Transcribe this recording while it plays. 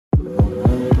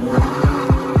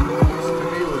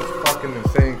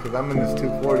because I'm in this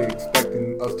 240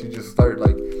 expecting us to just start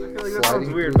like. I feel like that sounds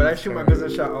weird, but I shoot my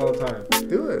business shot all the time.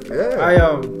 Do it, yeah.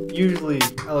 I usually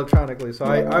electronically, so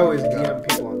I always DM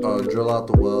people on Twitter. Drill out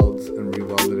the welds and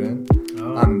re-weld it in.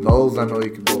 Oh. On those, I know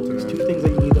you can bolt it There's in. two things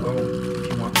that you need to own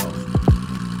if you want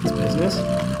wealth. It's business.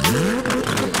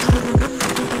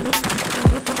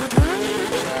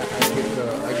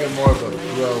 I get more of a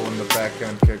thrill when the back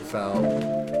end kicks out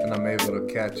and I'm able to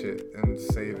catch it and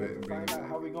save it. And Find out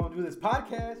how we gonna do this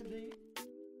podcast, G.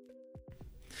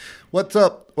 What's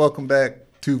up? Welcome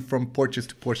back to From Porches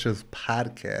to Porsches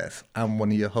podcast. I'm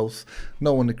one of your hosts,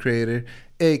 No One the Creator,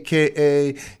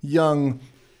 aka Young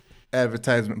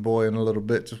Advertisement Boy. In a little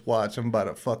bit, just watch. I'm about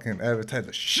to fucking advertise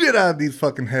the shit out of these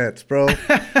fucking hats, bro.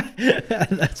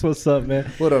 That's what's up,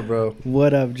 man. What up, bro?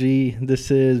 What up, G?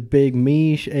 This is Big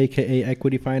Mish, aka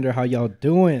Equity Finder. How y'all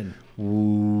doing?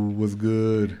 Ooh, what's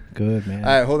good? Good, man.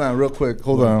 All right, hold on real quick.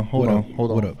 Hold on. What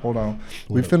up?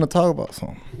 We finna talk about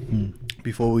something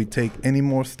before we take any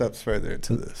more steps further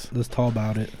into this. Let's talk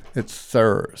about it. It's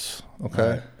sirs,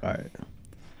 okay? All right.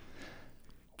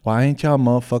 Why ain't y'all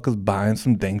motherfuckers buying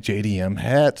some dank JDM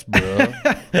hats, bro?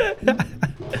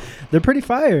 They're pretty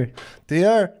fire. They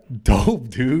are dope,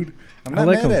 dude. I'm not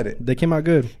mad at it. They came out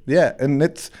good. Yeah, and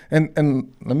it's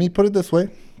and let me put it this way.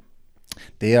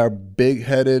 They are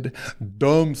big-headed,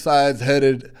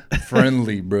 dumb-sized-headed,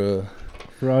 friendly, bro.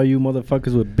 For all you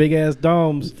motherfuckers with big-ass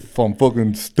domes. From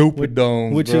fucking stupid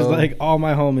domes, Which bro. is like all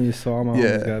my homies, so all my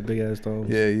homies got big-ass domes.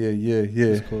 Yeah.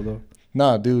 It's cool, though.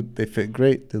 Nah, dude, they fit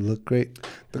great. They look great.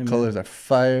 The colors are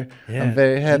fire. Yeah, I'm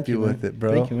very happy you, with it,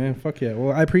 bro. Thank you, man. Fuck yeah.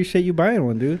 Well, I appreciate you buying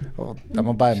one, dude. Oh, I'm going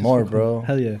to buy more, bro.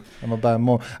 Hell yeah. I'm going to buy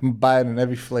more. I'm buying in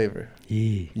every flavor.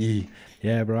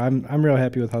 Yeah, bro. I'm real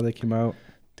happy with how they came out.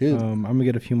 Dude. I'm going to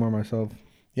get a few more myself.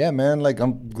 Yeah, man. Like,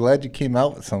 I'm glad you came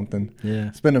out with something. Yeah.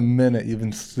 It's been a minute. You've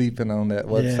been sleeping on that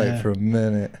website for a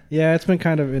minute. Yeah, it's been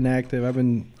kind of inactive. I've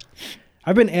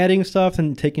been adding stuff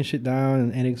and taking shit down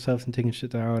and adding stuff and taking shit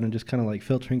down and just kind of like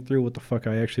filtering through what the fuck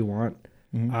I actually want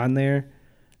on there.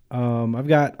 I've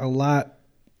got a lot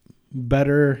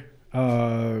better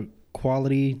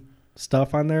quality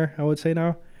stuff on there, I would say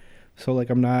now. So like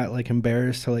I'm not like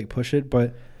embarrassed to like push it,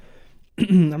 but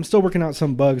I'm still working out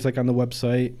some bugs like on the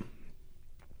website.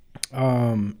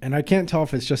 And I can't tell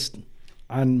if it's just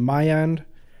on my end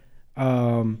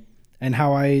and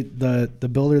how the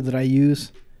builder that I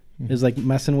use is like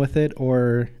messing with it,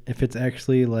 or if it's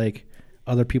actually like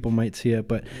other people might see it.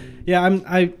 But yeah,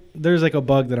 there's like a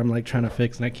bug that I'm like trying to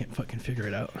fix and I can't fucking figure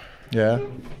it out. Yeah?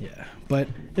 Yeah. But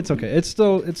it's okay. It's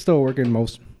still working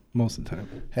most of the time.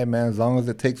 Hey, man, as long as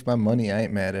it takes my money, I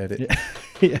ain't mad at it.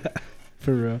 Yeah.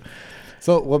 For real.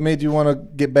 So what made you want to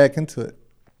get back into it?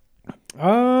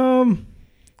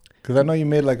 Because I know you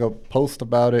made like a post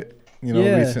about it,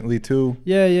 recently too.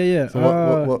 Yeah. So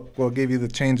what gave you the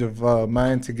change of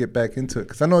mind to get back into it?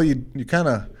 Because I know you kind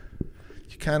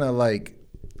of like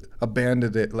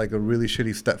abandoned it like a really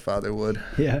shitty stepfather would.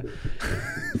 Yeah.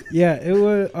 Yeah, it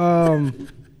was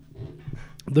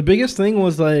the biggest thing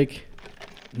was like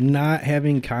not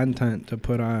having content to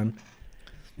put on.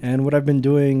 And what I've been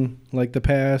doing like the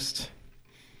past,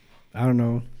 I don't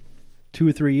know, 2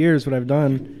 or 3 years, what I've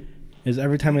done is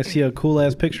every time I see a cool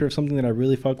ass picture of something that I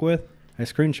really fuck with, I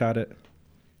screenshot it.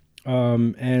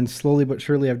 And slowly but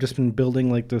surely I've just been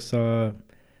building like this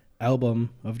album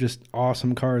of just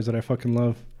awesome cars that I fucking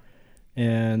love.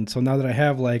 And so now that I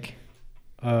have like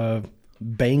a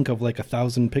bank of like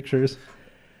 1,000 pictures,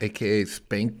 AKA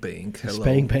Spank Bank. Hello.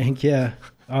 Spank Bank, yeah.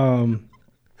 Now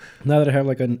that I have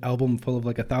like an album full of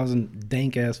like 1,000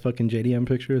 dank ass fucking JDM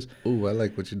pictures. Ooh, I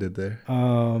like what you did there.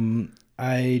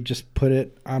 I just put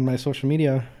it on my social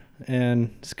media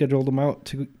and scheduled them out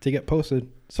to get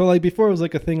posted. So like before it was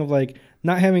like a thing of like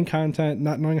not having content,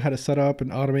 not knowing how to set up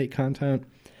and automate content.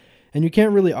 And you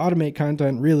can't really automate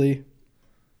content really.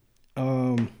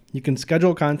 You can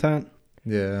schedule content.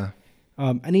 Yeah.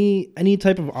 Any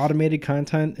type of automated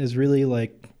content is really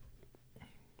like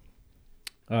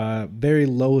very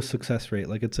low success rate.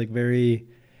 Like it's like very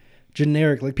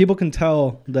generic. Like people can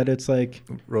tell that it's like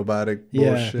robotic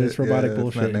bullshit. Yeah, it's robotic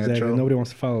bullshit. Exactly. Nobody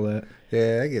wants to follow that.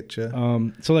 Yeah, I get you.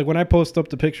 So like when I post up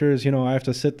the pictures, I have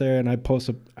to sit there and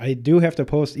I do have to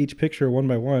post each picture one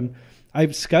by one.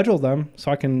 I've scheduled them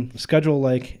so I can schedule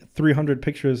like 300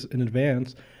 pictures in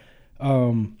advance.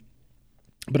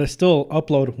 But I still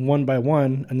upload one by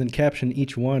one and then caption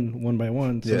each one by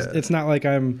one. So it's not like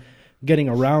I'm getting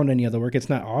around any of the work. It's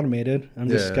not automated. I'm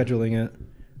just scheduling it.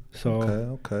 So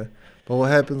okay. But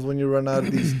what happens when you run out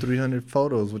of these 300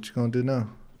 photos? What you gonna do now?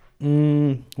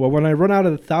 Well, when I run out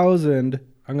of 1,000,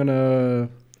 I'm gonna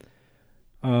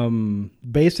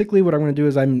basically what I'm gonna do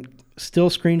is I'm still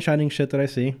screenshotting shit that I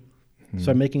see.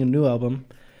 So I'm making a new album,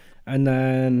 and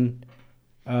then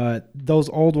those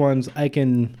old ones I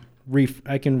can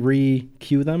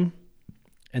re-queue them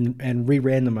and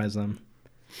re-randomize them,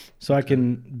 so I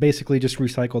can basically just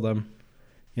recycle them.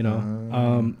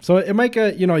 So it might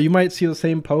get, you might see the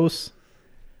same posts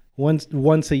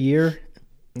once a year.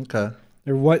 Okay.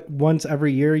 Or once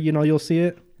every year, you'll see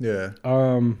it. Yeah.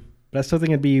 But I still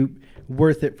think it'd be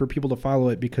worth it for people to follow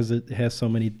it because it has so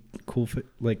many cool photos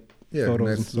and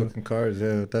nice stuff. looking cars.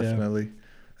 Yeah, definitely.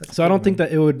 Yeah. So I don't think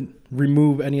that it would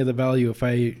remove any of the value if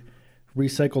I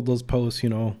recycled those posts,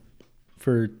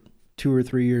 for 2 or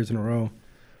 3 years in a row.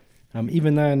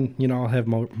 Even then, I'll have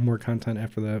more content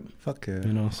after that. Fuck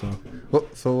yeah. So. Well,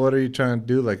 so what are you trying to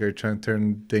do? Like, are you trying to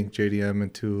turn Think JDM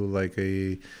into like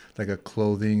a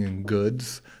clothing and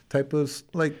goods type of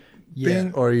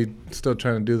thing, or are you still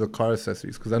trying to do the car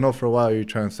accessories? Because I know for a while you're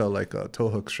trying to sell like tow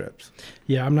hook strips.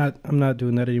 Yeah, I'm not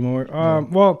doing that anymore.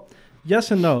 Well,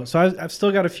 yes and no. So I've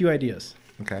still got a few ideas.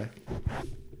 Okay.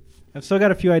 I've still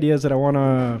got a few ideas that I want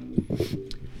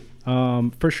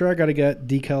to. For sure, I got to get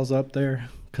decals up there.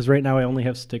 Because right now I only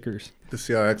have stickers. The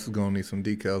CRX is going to need some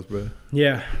decals, bro.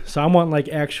 Yeah. So I want like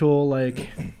actual like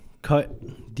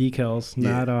cut decals,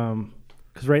 not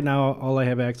because right now all I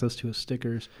have access to is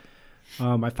stickers.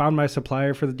 I found my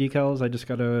supplier for the decals. I just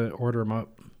got to order them up.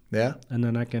 Yeah? And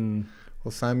then I can...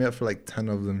 Well, sign me up for like 10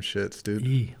 of them shits,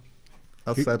 dude.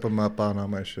 I'll type them up on all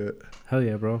my shit. Hell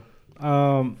yeah, bro.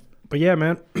 But yeah,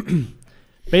 man.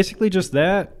 Basically just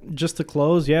that. Just the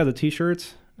clothes. Yeah, the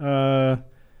T-shirts.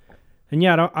 And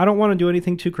yeah, I don't want to do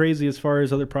anything too crazy as far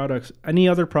as other products. Any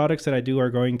other products that I do are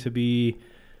going to be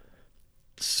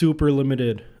super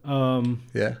limited.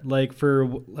 Like for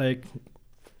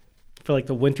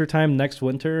the winter time, next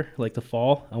winter, like the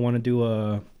fall, I want to do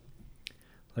a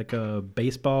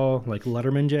baseball like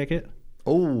Letterman jacket.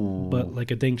 Oh. But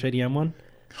like a Think JDM one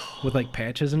with like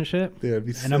patches and shit. Yeah, it'd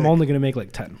be sick. And I'm only gonna make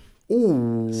like 10.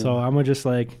 Ooh. So I'm gonna just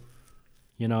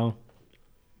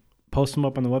post them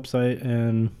up on the website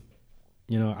and.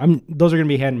 Those are going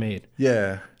to be handmade.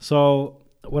 Yeah. So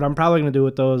what I'm probably going to do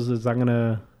with those is I'm going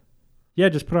to,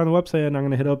 just put it on the website and I'm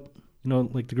going to hit up,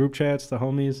 like the group chats, the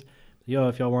homies. Yo,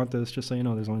 if y'all want this, just so you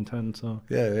know, there's only 10. So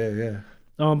yeah.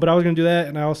 But I was going to do that,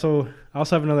 and I also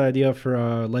have another idea for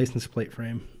a license plate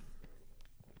frame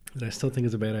that I still think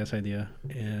is a badass idea.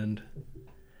 And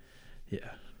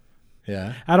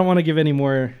yeah. I don't want to give any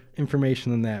more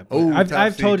information than that. Oh,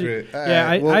 I've told you.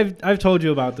 I've told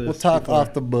you about this. We'll talk before.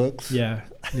 off the books. Yeah.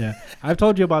 I've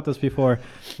told you about this before,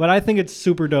 but I think it's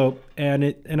super dope, and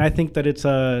I think that it's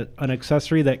an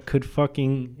accessory that could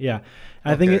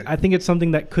I think it's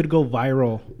something that could go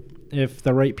viral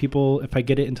if I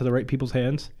get it into the right people's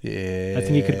hands. Yeah. I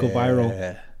think it could go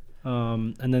viral.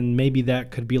 And then maybe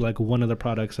that could be like one of the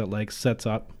products that like sets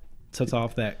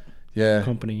off that. Yeah,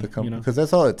 company, because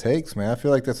that's all it takes, man. I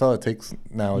feel like that's all it takes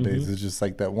nowadays. It's just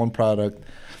like that one product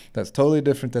that's totally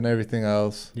different than everything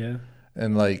else. Yeah,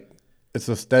 and like it's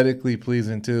aesthetically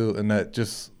pleasing too, and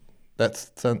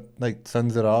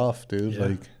sends it off, dude. Yeah.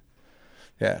 Like,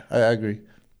 yeah, I agree,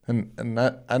 and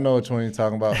I know which one you're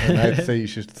talking about, and I'd say you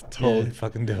should totally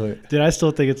fucking do it, dude. I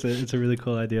still think it's a really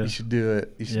cool idea. You should do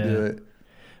it. Do it.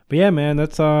 But yeah, man,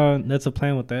 that's a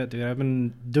plan with that, dude. I've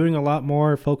been doing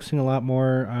focusing a lot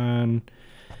more on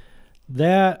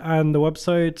that, on the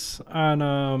websites,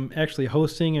 on actually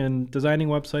hosting and designing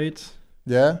websites.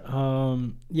 Yeah?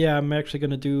 I'm actually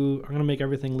I'm gonna make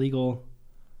everything legal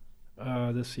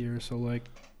this year. So like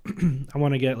I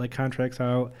want to get like contracts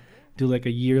out, do like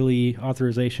a yearly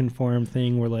authorization form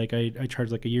thing where like I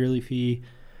charge like a yearly fee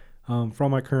for all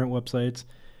my current websites.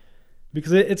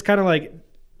 Because it's kind of like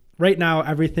right now,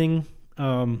 everything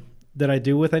that I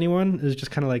do with anyone is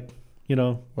just kind of like,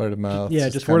 word of mouth. Yeah,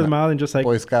 just word of mouth and just like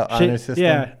Boy Scout honor system.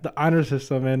 Yeah, the honor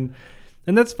system, and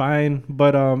that's fine,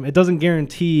 but it doesn't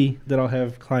guarantee that I'll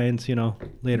have clients,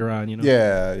 later on.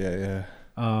 Yeah.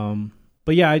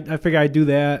 But yeah, I figure I do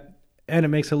that, and it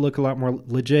makes it look a lot more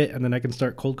legit, and then I can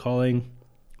start cold calling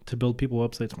to build people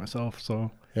websites myself.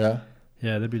 So yeah,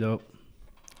 that'd be dope.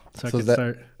 So I could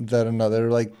start. Is that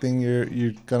another like thing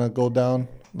you're gonna go down?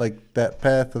 Like that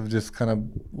path of just kind of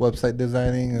website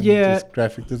designing and just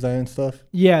graphic design stuff?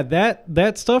 Yeah,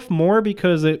 that stuff more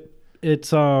because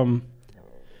it's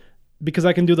because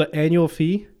I can do the annual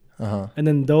fee. And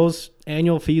then those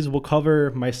annual fees will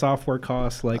cover my software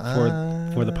costs, like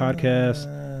for the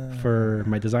podcast, for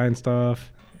my design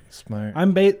stuff. Smart.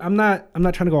 I'm not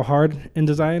trying to go hard in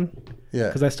design. Yeah.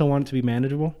 Because I still want it to be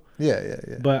manageable. Yeah.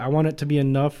 But I want it to be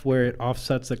enough where it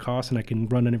offsets the cost and I can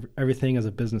run everything as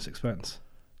a business expense.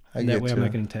 That way I'm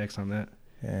not getting taxed on that.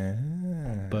 Yeah.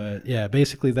 But But yeah,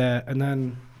 basically that, and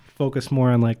then focus more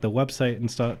on like the website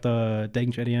and stuff. The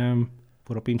Deng JDM,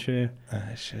 puro pinche.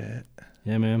 Ah, shit.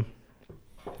 Yeah, man.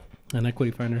 An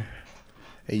equity finder.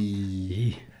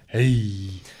 Hey. Hey.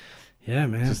 Yeah,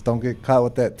 man. Just don't get caught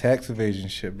with that tax evasion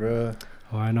shit, bro.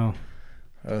 Oh, I know.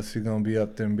 Or else you're going to be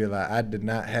up there and be like, I did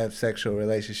not have sexual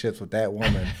relationships with that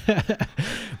woman.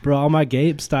 Bro, all my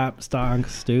GameStop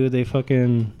stocks, dude, they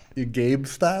fucking... Your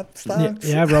GameStop stocks?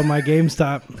 Yeah, bro, my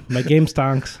GameStop, my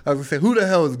GameStonks. I was going to say, who the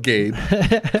hell is Gabe?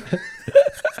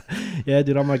 Yeah,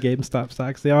 dude, all my GameStop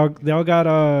stocks. They all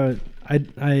got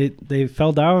they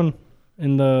fell down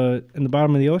in the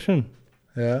bottom of the ocean.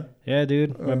 Yeah? Yeah,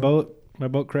 dude. My boat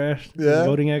crashed. Yeah?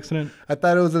 Boating accident. I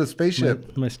thought it was a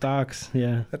spaceship. My stocks,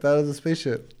 yeah. I thought it was a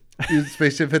spaceship. Your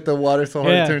spaceship hit the water so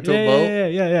hard it turned into a boat.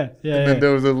 Yeah. And then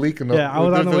there was a leak on the I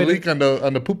was on the way leak on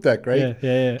the poop deck, right?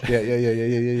 Yeah.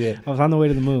 Yeah. I was on the way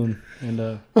to the moon,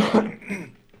 and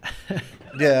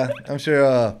Yeah, I'm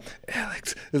sure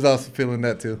Alex is also feeling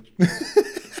that too.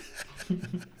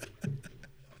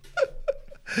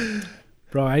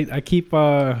 bro, I keep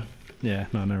yeah,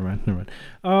 no, never mind.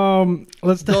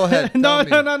 Let's go ahead. No.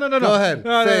 Go ahead.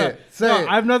 Say it. Say it.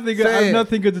 I have nothing good. I have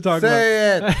nothing good to talk about.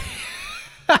 Say it.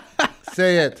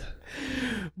 Say it.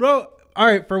 Bro, all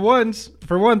right, for once,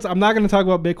 I'm not going to talk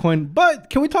about Bitcoin, but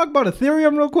can we talk about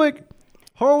Ethereum real quick?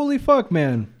 Holy fuck,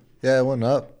 man. Yeah, it went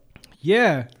up.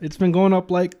 Yeah, it's been going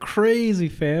up like crazy,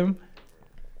 fam.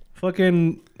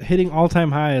 Fucking hitting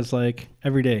all-time highs like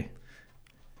every day.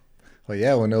 Well,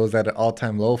 yeah, when it was at an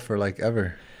all-time low for like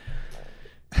ever.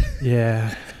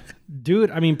 Yeah.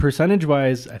 Dude, I mean,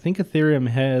 percentage-wise, I think Ethereum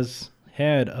has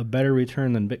had a better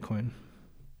return than Bitcoin.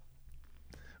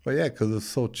 Well, yeah, because it was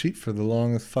so cheap for the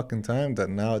longest fucking time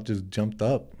that now it just jumped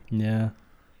up. Yeah.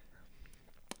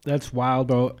 That's wild,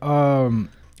 bro.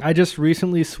 I just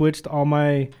recently switched all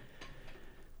my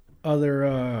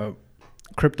other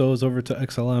cryptos over to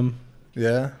XLM.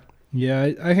 Yeah?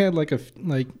 Yeah, I had like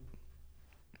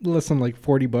less than like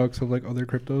 $40 of like other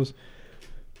cryptos,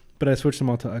 but I switched them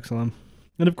all to XLM.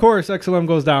 And of course, XLM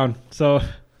goes down. So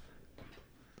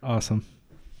awesome.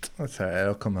 That's all right.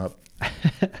 It'll come up.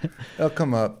 It'll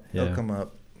come up. Yeah. It'll come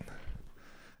up.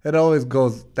 It always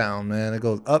goes down, man. It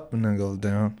goes up and then goes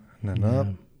down, and then up,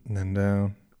 and then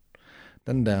down,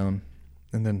 then down,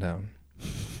 and then down.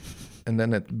 And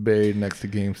then it's buried next to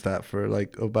GameStop for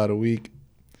like about a week.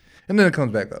 And then it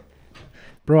comes back up.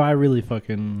 Bro, I really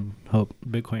fucking hope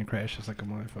Bitcoin crashes like a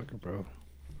motherfucker, bro.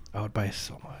 I would buy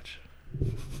so much.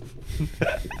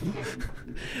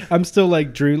 I'm still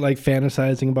like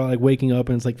fantasizing about like waking up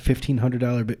and it's like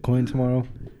 $1,500 Bitcoin tomorrow.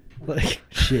 Like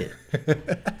shit.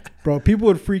 Bro, people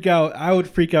would freak out. I would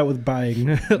freak out with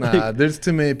buying. Nah, there's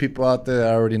too many people out there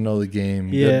that already know the game.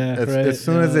 Yeah, as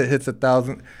soon as it hits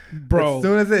 1,000, bro. As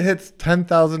soon as it hits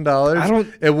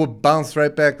 $10,000, it will bounce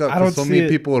right back up. Because so many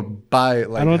people would buy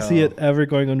it. Like I don't see it ever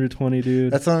going under 20,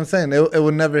 dude. That's what I'm saying. It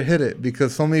would never hit it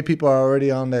because so many people are already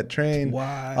on that train.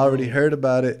 Wow. Already heard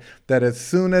about it. That as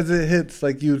soon as it hits,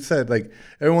 like you said, like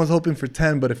everyone's hoping for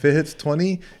 10, but if it hits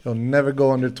 20, it'll never go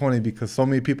under 20 because so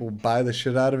many people buy the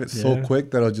shit out of it so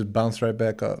quick that it'll just bounce right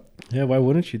back up. Yeah, why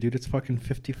wouldn't you, dude? It's fucking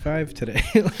 55 today.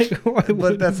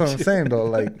 But that's what I'm saying, though.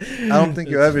 Like, I don't think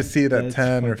you'll ever see it at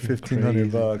 10 or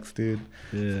 $1,500, dude.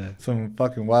 Yeah. Some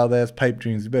fucking wild ass pipe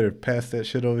dreams. You better pass that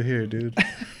shit over here, dude.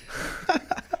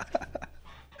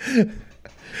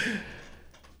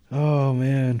 Oh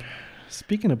man.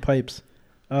 Speaking of pipes,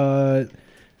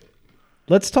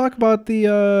 let's talk about the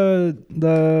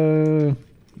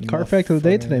car fact of the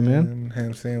day today, man.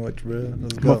 Ham sandwich, bro.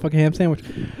 Let's go. Motherfucking ham sandwich.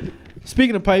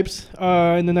 Speaking of pipes,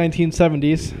 in the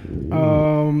 1970s,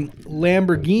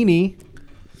 Lamborghini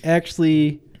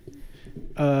actually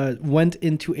went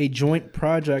into a joint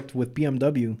project with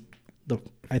BMW.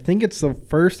 I think it's the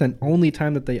first and only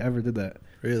time that they ever did that.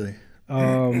 Really?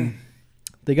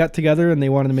 They got together and they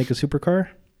wanted to make a supercar.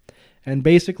 And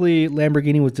basically,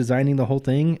 Lamborghini was designing the whole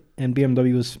thing, and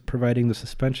BMW was providing the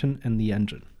suspension and the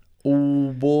engine.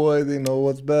 Oh, boy, they know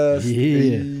what's best.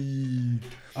 Yeah.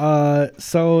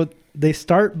 So they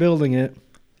start building it.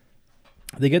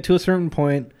 They get to a certain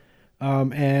point,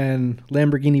 and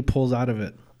Lamborghini pulls out of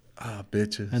it. Ah,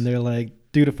 bitches. And they're like,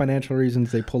 due to financial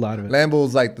reasons, they pulled out of it.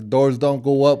 Lambo's like, the doors don't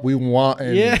go up. We want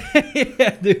it. Yeah,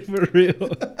 dude, for real.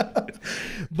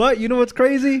 But you know what's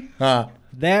crazy? Huh?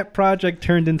 That project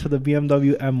turned into the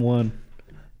BMW M1.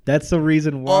 That's the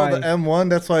reason why. Oh, the M1?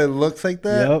 That's why it looks like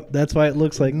that? Yep, that's why it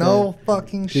looks like that. No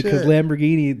fucking shit. Because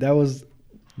Lamborghini, that was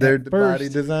their body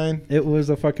design? It was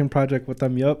a fucking project with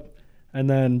them, yep. And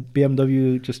then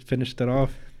BMW just finished it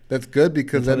off. That's good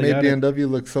because That's that how made they got it.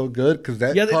 BMW look so good because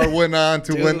that Yeah, car went on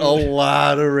to win a Dude.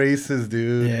 lot of races,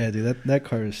 dude. Yeah, dude, that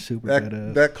car is super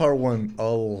badass. That car won a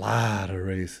lot of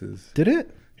races. Did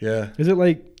it? Yeah. Is it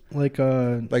like Like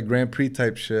Grand Prix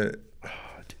type shit. Oh,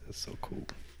 dude, that's so cool.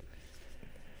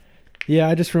 Yeah,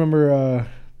 I just remember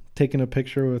taking a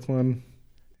picture with one.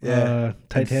 Yeah.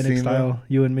 Titanic SEMA. style,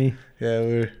 you and me Yeah,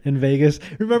 we're in Vegas.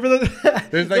 Remember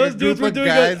that? there's like Those a dudes group were of doing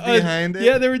guys behind it.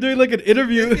 Yeah, they were doing like an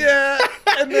interview. Yeah.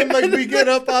 And then like we get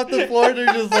up off the floor, they're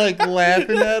just like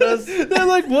laughing at us. They're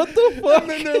like, "What the fuck?" And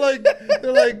then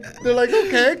they're like,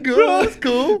 okay, good, Bro. that's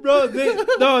cool. Bro,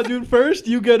 no, dude. First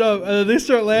you get up, and then they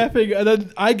start laughing, and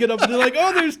then I get up, and they're like,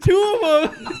 "Oh, there's two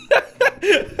of them."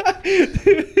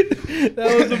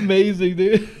 That was amazing,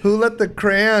 dude. Who let the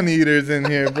crayon eaters in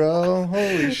here, bro?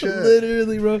 Holy shit.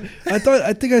 Literally, bro.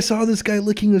 I think I saw this guy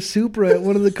licking a Supra at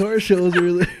one of the car shows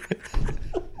earlier.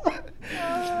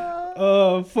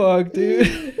 Oh fuck,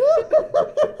 dude.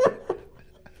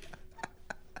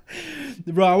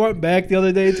 Bro, I went back the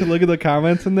other day to look at the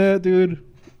comments on that, dude.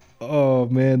 Oh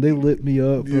man, they lit me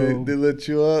up, bro. They lit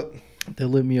you up? They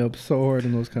lit me up so hard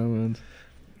in those comments.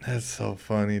 That's so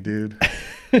funny, dude.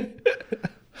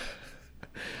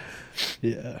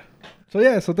 Yeah.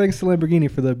 So thanks to Lamborghini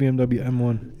for the BMW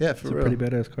M1. Yeah, It's for a real. pretty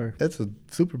badass car. That's a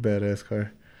super badass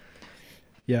car.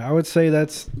 Yeah, I would say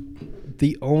that's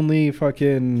the only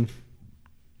fucking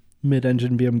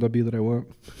mid-engine BMW that I want.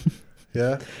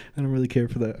 Yeah? I don't really care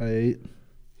for that i8.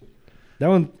 That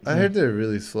one. I heard they're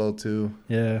really slow, too.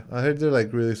 Yeah. I heard they're,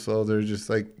 like, really slow. They're just,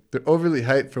 like, they're overly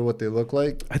hyped for what they look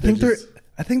like. I think just,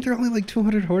 I think they're only like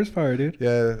 200 horsepower, dude.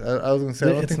 Yeah, I was going to say,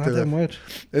 I don't It's think not they're that much.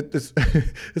 It's,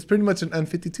 it's pretty much an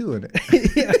N52 in it.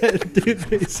 Yeah, dude,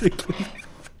 basically.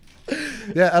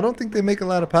 Yeah, I don't think they make a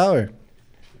lot of power.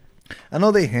 I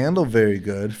know they handle very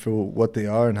good for what they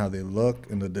are and how they look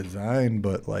and the design,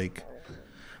 but like,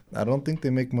 I don't think they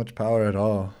make much power at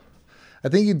all. I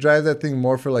think you drive that thing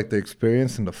more for like the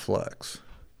experience and the flex.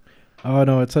 Oh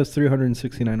no, it says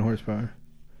 369 horsepower.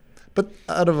 But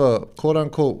out of a quote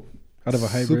unquote Out of a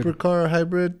hybrid. supercar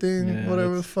hybrid thing, Yeah, whatever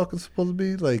the that's- fuck it's supposed to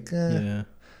be, like, Yeah.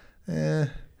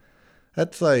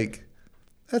 that's like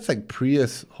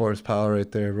Prius horsepower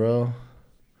right there, bro.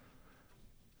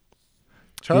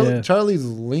 Yeah. Charlie's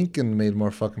Lincoln made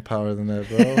more fucking power than that,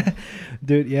 bro.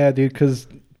 Dude, because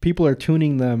people are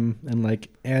tuning them and like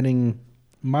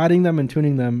modding them and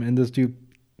tuning them, and this dude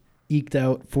eked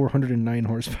out 409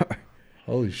 horsepower.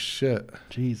 Holy shit.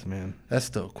 Jeez, man. That's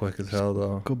still quick as hell,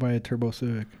 though. Go buy a Turbo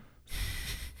Civic.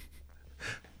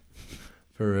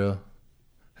 For real.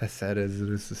 As sad as it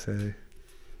is to say.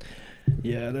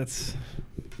 Yeah, that's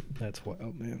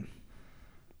wild, man.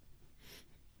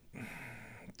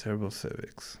 Turbo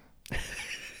Civics.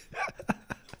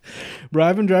 Bro,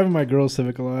 I've been driving my girl's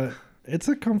Civic a lot. It's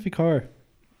a comfy car.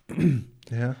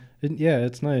 Yeah? Yeah,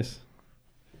 it's nice.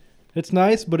 It's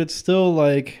nice, but it's still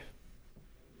like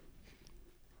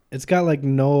it's got like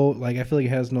no, like I feel like it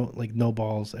has no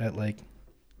balls at like,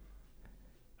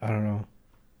 I don't know.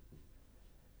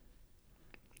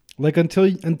 Like until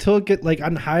it get like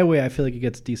on the highway, I feel like it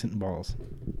gets decent balls,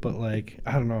 but like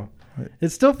I don't know. It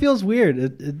still feels weird.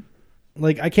 It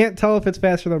like I can't tell if it's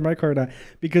faster than my car or not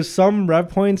because some rev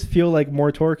points feel like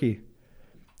more torquey,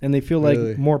 and they feel like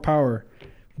Really? more power,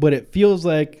 but it feels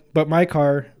like. But my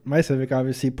car, my Civic,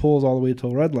 obviously pulls all the way to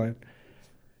a red line.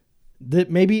 That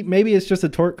maybe it's just a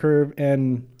torque curve,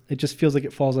 and it just feels like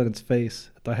it falls on its face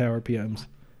at the high RPMs.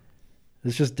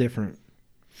 It's just different.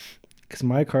 Because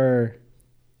my car,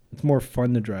 it's more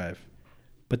fun to drive,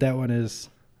 but that one It's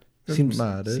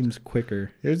modded. seems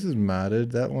quicker. Yours is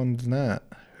modded. That one's not.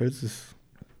 Hers is.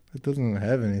 It doesn't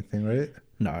have anything, right?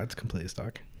 No, it's completely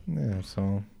stock. Yeah,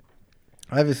 so.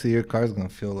 Obviously, your car's going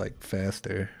to feel like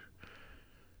faster.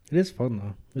 It is fun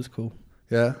though. It's cool.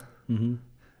 Yeah? Mm-hmm.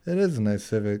 It is a nice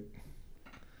Civic.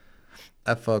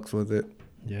 I fucks with it.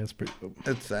 Yeah, it's pretty cool.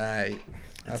 It's aight.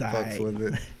 I It's fucks aight.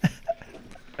 with it.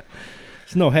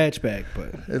 It's no hatchback,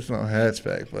 but It's no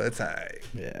hatchback, but it's aight.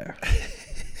 yeah.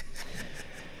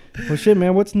 Well, shit,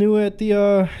 man. What's new at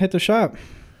the shop?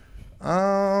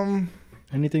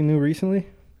 Anything new recently?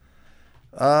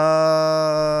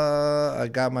 I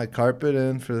got my carpet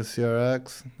in for the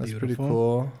CRX. That's pretty Beautiful.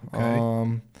 cool.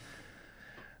 Okay.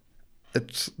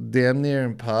 It's damn near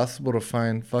impossible to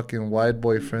find fucking wide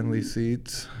boy friendly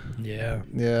seats. Yeah.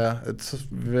 Yeah, it's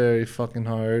very fucking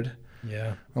hard.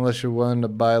 Yeah. Unless you're willing to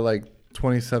buy like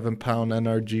 27-pound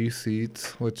NRG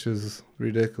seats, which is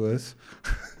ridiculous.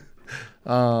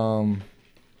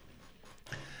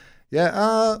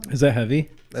 Yeah, Is that heavy?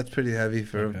 that's pretty heavy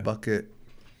for Okay. a bucket.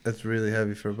 That's really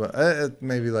heavy for a bucket.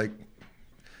 Maybe like,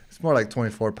 it's It's more like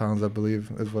 24 pounds, I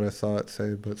believe, is what I saw it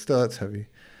say. But still, that's heavy.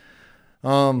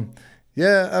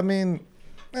 Yeah, I mean,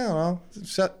 I don't know.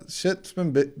 Shit's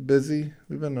been busy.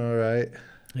 We've been all right.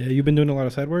 Yeah, you've been doing a lot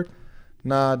of side work?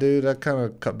 Nah, dude, I kind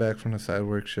of cut back from the side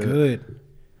work shit. Good.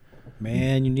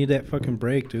 Man, you need that fucking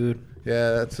break, dude.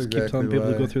 Yeah, that's Just exactly keep telling people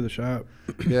why. to go through the shop.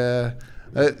 Yeah.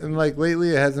 And like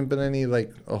lately, it hasn't been any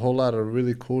like a whole lot of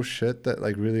really cool shit that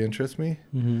like really interests me.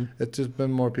 Mm-hmm. It's just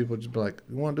been more people just be like,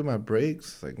 "You want to do my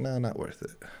breaks?" Like, no, not worth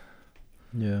it.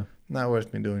 Yeah. Not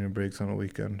worth me doing your breaks on a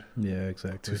weekend Yeah,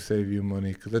 exactly. to save you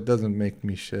money because it doesn't make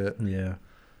me shit. Yeah.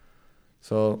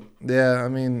 So yeah, I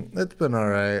mean, it's been all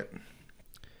right.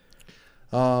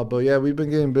 But yeah, we've been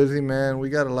getting busy, man. We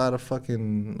got a lot of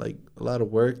fucking like a lot of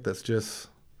work that's just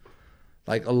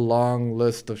like a long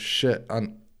list of shit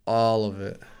on all of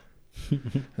it.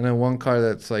 And then one car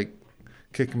that's like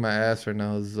kicking my ass right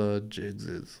now is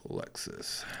Jigs'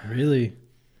 Lexus. Really?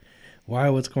 Why?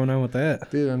 What's going on with that?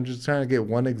 Dude, I'm just trying to get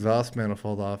one exhaust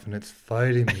manifold off, and it's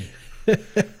fighting me.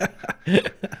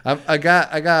 I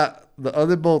got the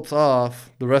other bolts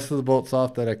off, the rest of the bolts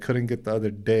off that I couldn't get the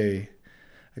other day.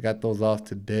 I got those off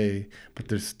today, but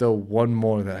there's still one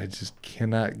more that I just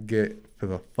cannot get for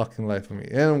the fucking life of me.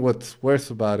 And what's worse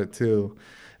about it too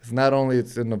is not only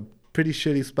it's in a pretty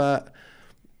shitty spot,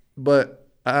 but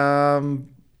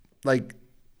like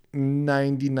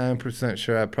 99%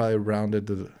 sure I probably rounded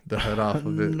the head off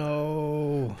of it.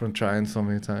 No. From trying so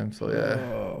many times. So yeah.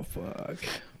 Oh fuck.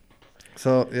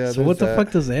 So yeah. So what the that.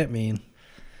 fuck does that mean?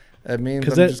 It means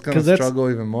 'Cause I'm that- just gonna 'cause that's- struggle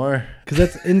even more. Because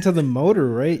that's into the motor,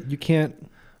 right? You can't.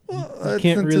 Well, You it's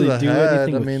can't into really the do head.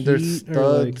 anything I with mean, there's heat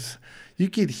or, like- studs. You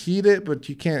could heat it, but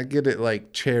you can't get it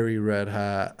like cherry red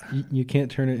hot. You can't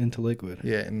turn it into liquid.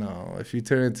 Yeah, no. If you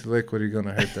turn it into liquid, you're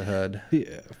gonna hurt the head.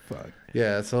 Yeah. Fuck.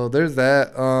 Yeah. So there's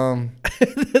that.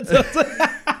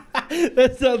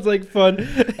 That sounds like fun.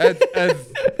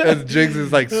 As Jigs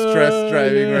is like stress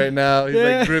driving yeah. right now, he's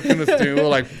Yeah. like gripping the steering wheel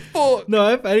like fuck. No,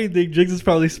 if anything, Jigs is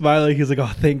probably smiling. He's like,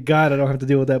 "Oh, thank God, I don't have to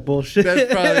deal with that bullshit."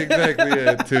 That's probably exactly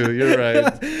it too. You're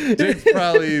right. Jigs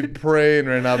probably praying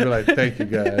right now, be like, "Thank you,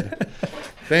 God.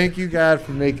 Thank you, God,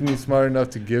 for making me smart enough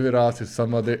to give it off to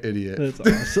some other idiot." That's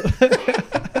awesome.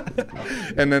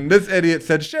 And then this idiot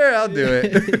said, "Sure, I'll do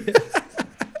it."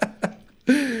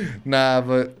 Nah,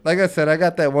 but like I said, I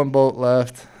got that one bolt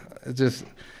left. It's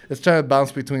trying to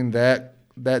bounce between that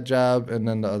job and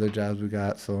then the other jobs we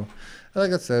got. So,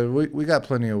 like I said, we got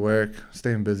plenty of work,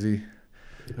 staying busy.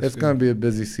 It's going to be a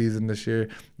busy season this year.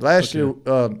 Last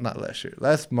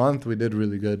month we did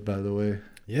really good, by the way.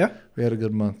 Yeah. We had a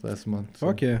good month last month. So.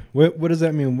 Fuck yeah. What does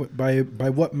that mean? By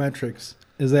what metrics?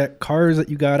 Is that cars that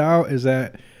you got out? Is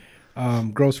that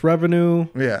gross revenue?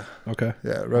 Yeah. Okay.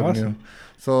 Yeah, revenue. Awesome.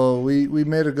 So we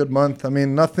made a good month. I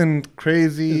mean, nothing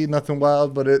crazy, nothing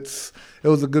wild, but it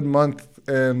was a good month,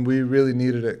 and we really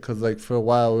needed it because, like, for a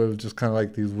while, it was just kind of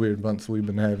like these weird months we've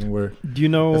been having where Do you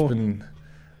know? it's been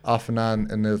off and on,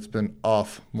 and it's been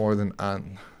off more than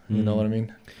on. You know what I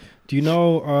mean? Do you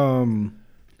know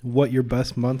what your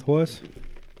best month was?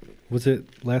 Was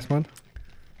it last month?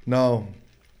 No.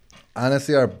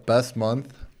 Honestly, our best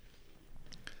month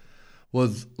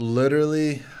was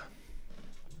literally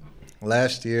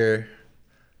last year.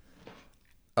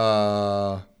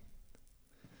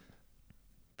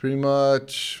 Pretty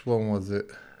much, when was it?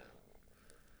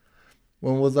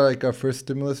 When was like our first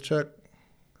stimulus check?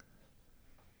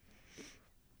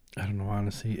 I don't know,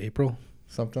 honestly. April?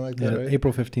 Something like Yeah, that, right?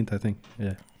 April 15th, I think.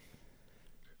 Yeah.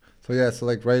 So yeah, so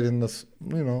like right in the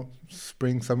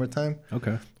spring, summertime,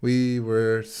 Okay. we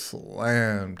were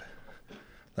slammed.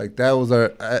 Like that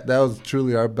was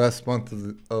truly our best month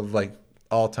of like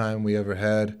all time we ever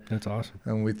had. That's awesome.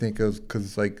 And we think it was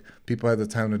because like people had the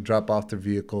time to drop off their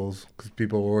vehicles because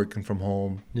people were working from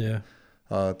home. Yeah.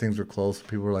 Things were close.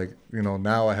 People were like,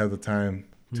 now I have the time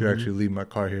to actually leave my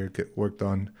car here, get work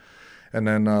done. And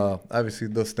then obviously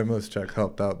the stimulus check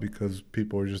helped out because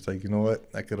people were just like, you know what,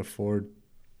 I could afford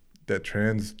that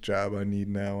trans job I need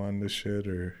now on this shit.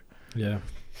 Yeah.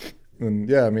 And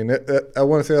yeah, I mean, I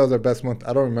want to say that was our best month.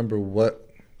 I don't remember what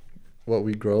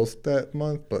we grossed that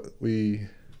month, but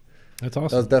That's that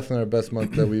was awesome. definitely our best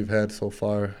month that we've had so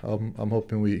far. I'm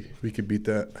hoping we could beat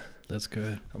that. That's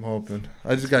good. I'm hoping.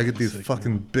 I just gotta get these Sick,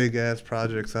 fucking big ass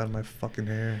projects out of my fucking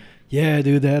hair. Yeah,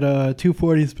 dude, that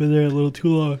 240's been there a little too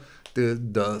long.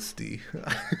 Dude, dusty.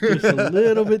 Just a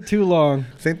little bit too long.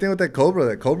 Same thing with that Cobra.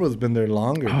 That Cobra's been there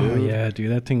longer, Oh, dude. yeah,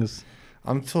 dude, that thing's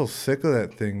I'm so sick of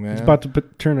that thing, man. it's about to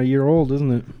turn a year old,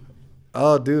 isn't it?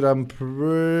 Oh, dude,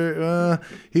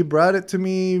 he brought it to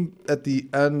me at the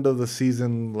end of the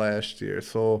season last year.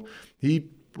 So he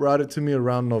brought it to me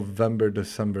around November,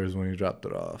 December is when he dropped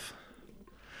it off.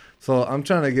 So I'm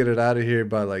trying to get it out of here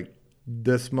by like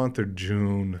this month or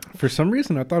June. For some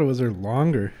reason, I thought it was there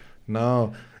longer.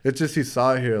 No, it's just he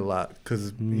saw it here a lot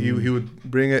because he would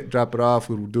bring it, drop it off,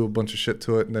 we would do a bunch of shit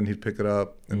to it, and then he'd pick it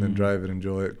up and then drive it,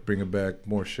 enjoy it, bring it back,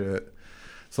 more shit.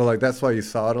 So like that's why you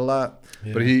saw it a lot.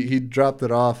 Yeah. But he dropped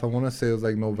it off. I want to say it was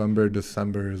like November,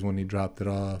 December is when he dropped it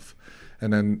off,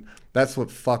 and then that's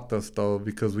what fucked us though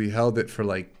because we held it for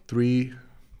like three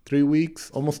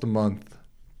weeks, almost a month.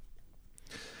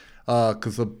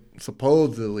 Because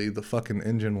supposedly the fucking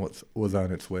engine was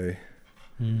on its way.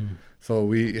 So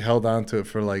we held on to it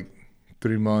for like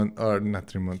 3 months, or not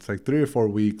 3 months, like 3 or 4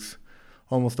 weeks,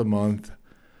 almost a month,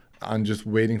 on just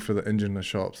waiting for the engine to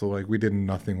show up. So like we did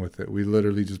nothing with it. We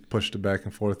literally just pushed it back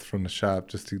and forth from the shop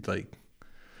just to like,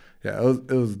 yeah,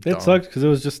 it was dumb. It sucked because it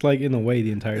was just like in the way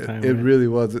the entire time. It really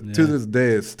was. Yeah. To this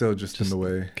day, it's still just in the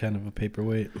way. Kind of a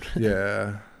paperweight.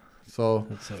 Yeah. So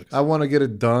I want to get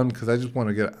it done because I just want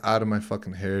to get it out of my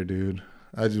fucking hair, dude.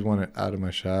 I just want it out of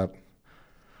my shop.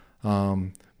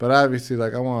 But obviously,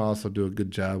 like, I want to also do a good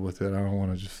job with it. I don't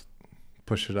want to just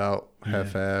push it out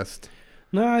half-assed.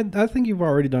 No, I think you've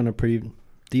already done a pretty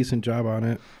decent job on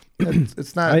it.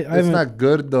 It's not it's not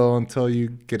good, though, until you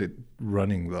get it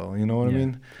running, though. You know what I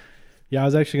mean? Yeah, I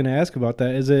was actually going to ask about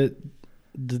that.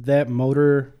 Did that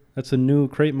motor, that's a new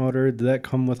crate motor, did that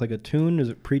come with, like, a tune? Is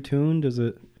it pre-tuned? Is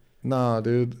it? No,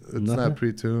 dude. It's not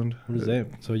pre-tuned. What is that?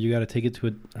 So you got to take it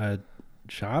to a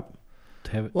shop?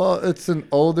 Well, it's an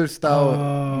older style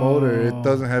motor. It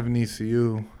doesn't have an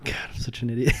ECU. God, I'm such an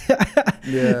idiot.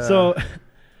 Yeah. So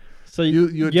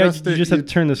you adjust it. You just have to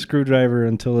turn the screwdriver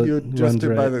until it runs right. You adjust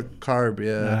it by the carb,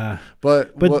 yeah.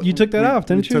 But you took that off,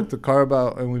 didn't you? We took the carb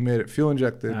out and we made it fuel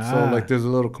injected. So like, there's a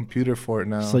little computer for it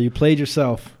now. So you played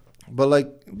yourself. But like,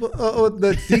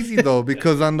 that's easy though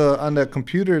because on that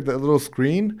computer, that little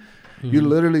screen, you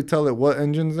literally tell it what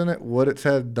engine's in it, what it's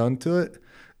had done to it.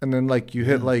 And then, like, you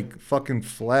hit, like, fucking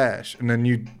flash. And then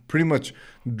you pretty much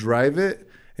drive it.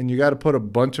 And you got to put a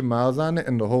bunch of miles on it.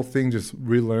 And the whole thing just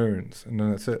relearns. And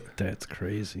then that's it. That's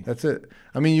crazy. That's it.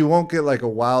 I mean, you won't get, like, a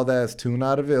wild-ass tune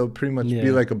out of it. It'll pretty much be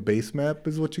like a base map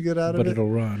is what you get out of it. But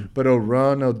it'll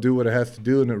run. It'll do what it has to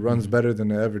do. And it runs better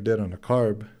than it ever did on a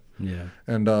carb. Yeah.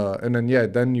 And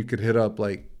then you could hit up,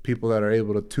 like, people that are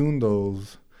able to tune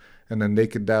those. And then they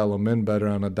could dial them in better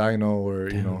on a dyno or,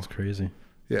 you know. That's crazy.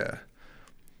 Yeah.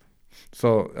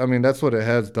 So, I mean, that's what it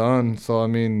has done. So, I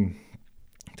mean,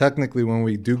 technically, when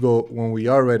we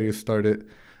are ready to start it,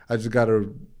 I just got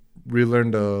to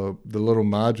relearn the little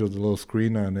module, the little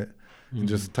screen on it, and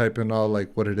just type in all,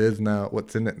 like, what it is now,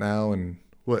 what's in it now, and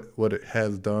what it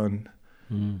has done.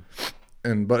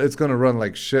 But it's going to run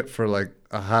like shit for, like,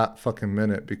 a hot fucking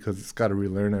minute because it's got to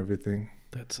relearn everything.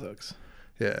 That sucks.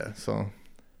 Yeah, so...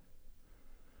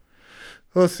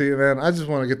 We'll see, man. I just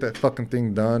want to get that fucking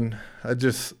thing done. It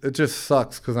just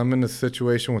sucks because I'm in a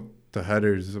situation with the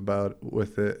headers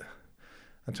with it.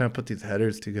 I'm trying to put these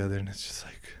headers together, and it's just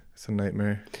like, it's a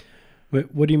nightmare.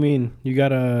 Wait, what do you mean? You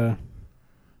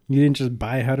didn't just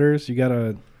buy headers? You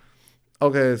gotta...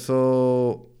 Okay,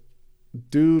 so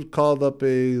dude called up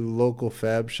a local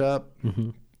fab shop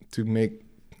to make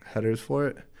headers for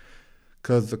it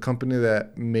because the company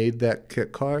that made that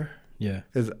kit car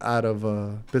is out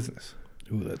of business.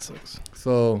 Ooh, that sucks.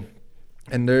 So,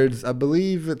 and there's, I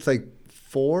believe it's like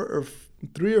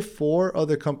 3 or 4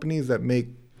 other companies that make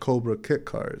Cobra kit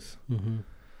cars.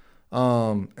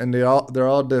 And they're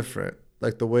all different.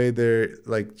 Like the way they're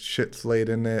like shit's laid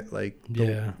in it, like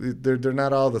they're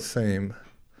not all the same.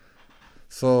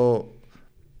 So,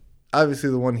 obviously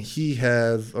the one he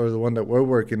has or the one that we're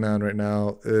working on right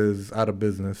now is out of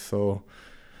business. So,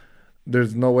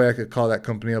 there's no way I could call that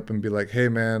company up and be like, "Hey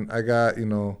man, I got,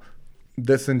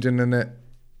 this engine in it,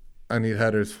 I need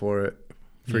headers for it,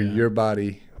 for your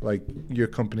body, like your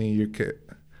company, your kit."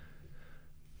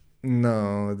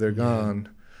 No, they're gone.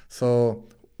 So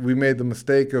we made the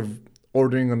mistake of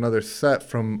ordering another set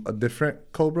from a different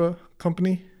Cobra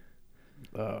company.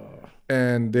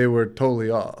 And they were totally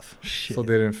off. Shit. So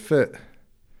they didn't fit.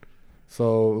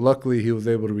 So luckily he was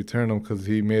able to return them because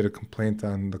he made a complaint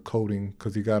on the coating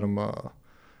because he got them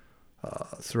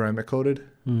ceramic coated.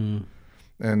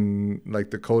 And, like,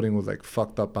 the coating was, like,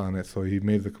 fucked up on it. So he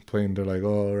made the complaint. They're like,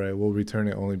 "Oh, all right, we'll return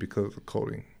it only because of the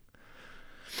coating."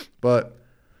 But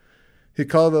he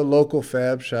called a local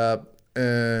fab shop,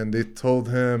 and they told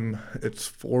him it's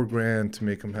 $4,000 to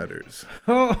make him headers.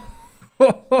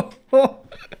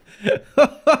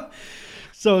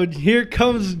 So here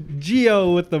comes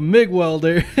Gio with the MIG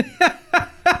welder.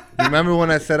 Remember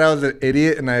when I said I was an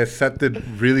idiot and I accepted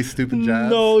really stupid jobs?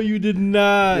 No, you did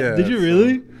not. Yeah, did you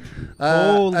really?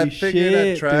 Holy I figured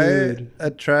shit, I'd try dude. it.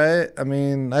 I'd try it. I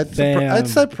mean, I'd Bam.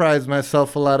 surprise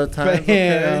myself a lot of times.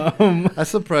 Okay? Bam. I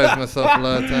surprise myself a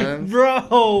lot of times. Bro,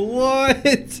 what?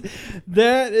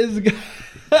 That is.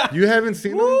 You haven't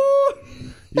seen them?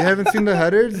 You haven't seen the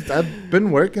headers? I've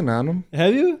been working on them.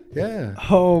 Have you? Yeah.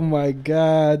 Oh my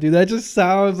god, dude! That just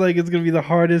sounds like it's gonna be the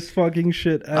hardest fucking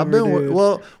shit ever. Dude.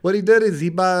 Well. What he did is he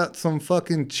bought some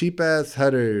fucking cheap ass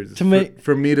headers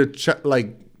for me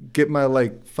to get my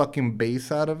like fucking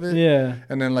bass out of it. Yeah.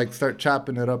 And then like start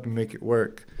chopping it up and make it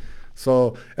work.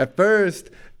 So at first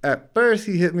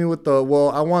he hit me with I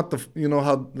want the, you know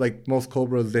how like most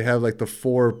Cobras, they have like the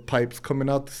 4 pipes coming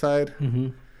out the side. Mm-hmm.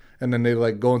 And then they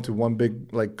like go into one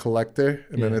big like collector,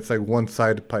 and then it's like one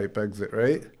side pipe exit,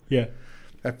 right? Yeah.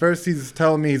 At first he's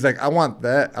telling me, he's like, I want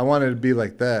that. I want it to be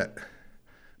like that.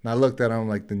 And I looked at him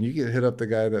like, then you can hit up the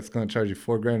guy that's going to charge you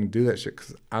 $4,000 to do that shit,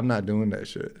 because I'm not doing that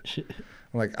shit.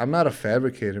 I'm like, I'm not a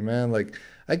fabricator, man. Like,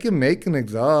 I can make an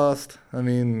exhaust. I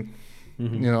mean,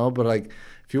 you know, but like,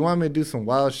 if you want me to do some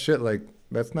wild shit, like,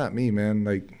 that's not me, man.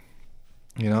 Like,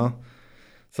 you know?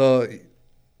 So,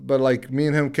 but like, me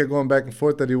and him kept going back and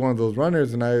forth that he wanted those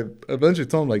runners. And I eventually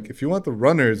told him, like, if you want the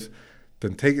runners,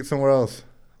 then take it somewhere else.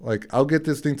 Like, I'll get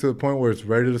this thing to the point where it's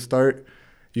ready to start.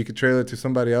 You can trail it to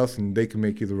somebody else and they can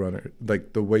make you the runner,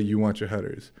 like the way you want your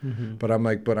headers. But I'm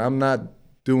like, but I'm not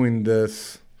doing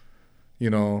this, you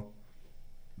know,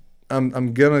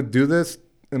 I'm going to do this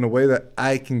in a way that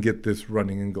I can get this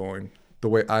running and going the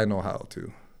way I know how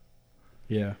to.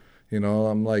 Yeah. You know,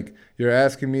 I'm like, you're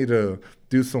asking me to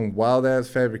do some wild ass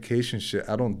fabrication shit.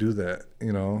 I don't do that,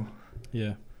 you know?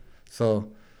 Yeah. So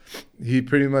he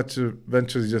pretty much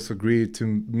eventually just agreed to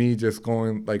me just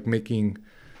going, like, making.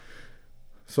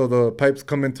 So the pipes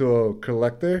come into a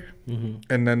collector,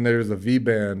 and then there's a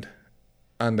V-band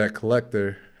on that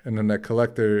collector, and then that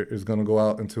collector is going to go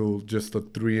out into just a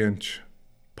 3-inch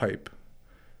pipe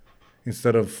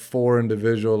instead of 4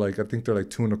 individual, like, I think they're like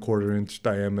 2 1/4-inch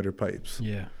diameter pipes.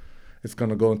 Yeah. It's going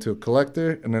to go into a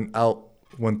collector and then out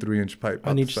 1 3-inch pipe.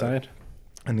 On each side?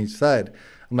 On each side.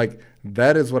 I'm like,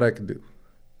 that is what I could do.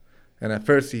 And at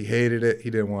first he hated it. He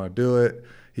didn't want to do it.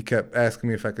 He kept asking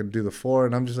me if I could do the 4.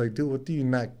 And I'm just like, dude, what do you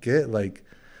not get? Like,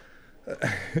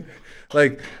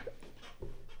 like,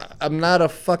 I'm not a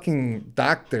fucking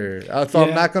doctor. So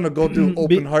I'm not going to go do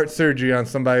open heart surgery on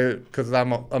somebody because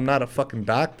I'm not a fucking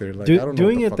doctor. Like, I don't know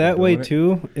doing it that way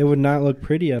too, it would not look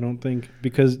pretty, I don't think.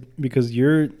 Because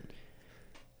you're...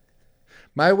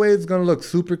 My way is going to look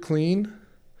super clean,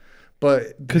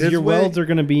 but because your welds are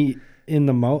going to be in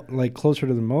the like closer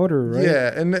to the motor, right?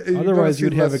 Yeah, and otherwise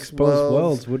you'd have exposed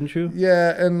welds, wouldn't you?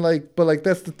 Yeah, and like, but like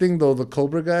that's the thing though. The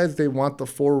Cobra guys, they want the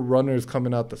 4 runners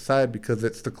coming out the side because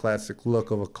it's the classic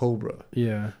look of a Cobra.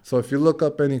 Yeah. So if you look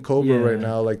up any Cobra right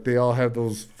now, like they all have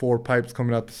those 4 pipes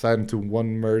coming out the side into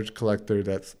one merge collector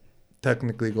that's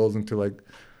technically goes into like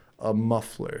a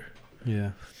muffler.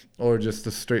 Yeah. Or just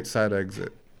a straight side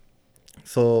exit.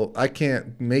 So I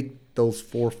can't make those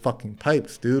 4 fucking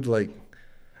pipes, dude. Like,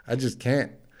 I just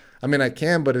can't. I mean, I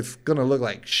can, but it's gonna look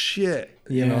like shit.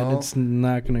 Yeah, you know? and it's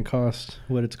not gonna cost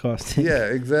what it's costing. Yeah,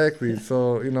 exactly.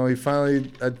 So, you know, I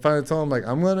finally told him, like,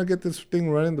 I'm gonna get this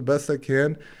thing running the best I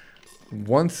can.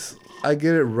 Once I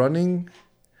get it running,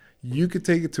 you could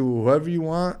take it to whoever you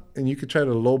want, and you could try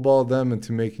to lowball them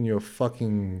into making you a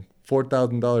fucking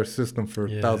 $4,000 system for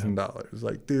 $1,000.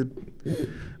 Like, dude,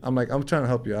 I'm trying to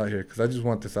help you out here because I just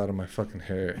want this out of my fucking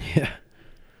hair. Yeah.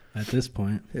 At this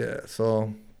point. Yeah.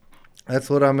 So that's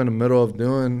what I'm in the middle of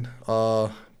doing.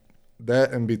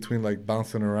 That in between, like,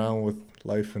 bouncing around with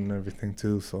life and everything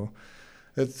too. So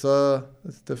it's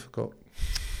difficult.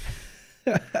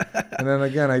 And then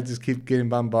again, I just keep getting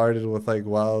bombarded with like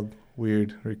wild,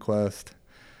 weird requests.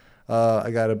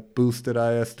 I got a boosted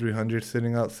IS 300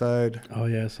 sitting outside. Oh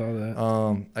yeah, I saw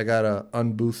that. I gotta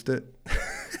unboost it.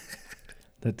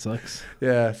 That sucks.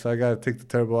 Yeah, so I gotta take the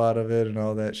turbo out of it and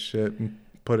all that shit and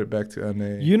put it back to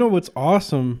NA. You know what's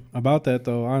awesome about that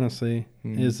though, honestly,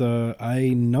 is I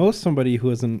know somebody who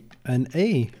has an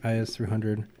A IS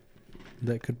 300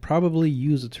 that could probably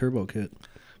use a turbo kit.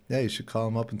 Yeah, you should call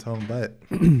him up and tell him to buy it.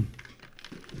 All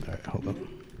right, hold up.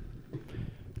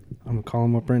 I'm gonna call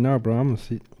him up right now, bro. I'm gonna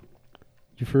see.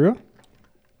 You for real?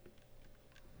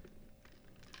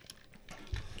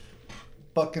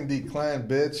 Fucking decline,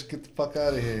 bitch. Get the fuck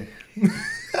out of here.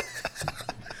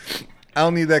 I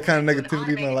don't need that kind of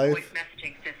negativity in my life. Voice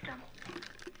messaging system.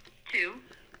 2.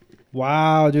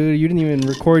 Wow, dude, you didn't even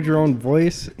record your own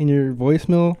voice in your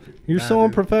voicemail. You're so dude.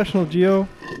 unprofessional, Gio.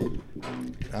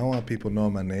 I don't want people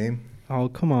knowing my name. Oh,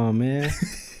 come on, man.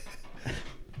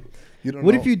 You don't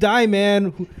What know. if you die,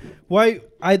 man? Why?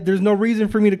 There's no reason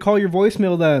for me to call your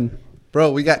voicemail then.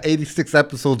 Bro, we got 86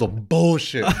 episodes of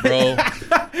bullshit, bro.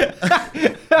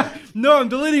 No, I'm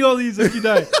deleting all these if you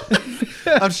die.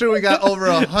 I'm sure we got over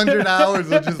 100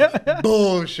 hours of just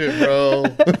bullshit, bro.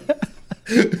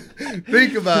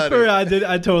 Think about it.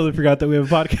 I totally forgot that we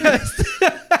have a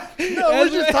podcast. No, we're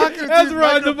just talking to as these we're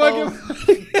on the microphones.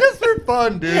 Just for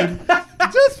fun, dude.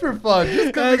 Just for fun. Just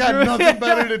because we got As nothing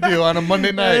better to do on a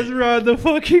Monday night. As we're on the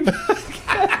fucking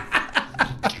podcast.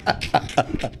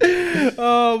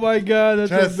 Oh my god, that's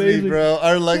Trust amazing. me, bro.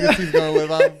 Our legacy's gonna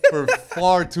live on for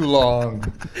far too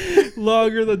long.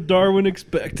 Longer than Darwin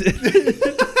expected.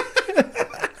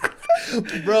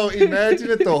 Bro, imagine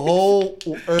if the whole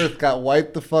Earth got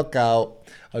wiped the fuck out,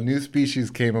 a new species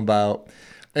came about,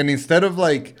 and instead of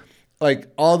like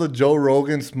all the Joe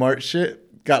Rogan smart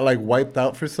shit got like wiped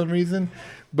out for some reason,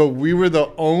 but we were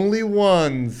the only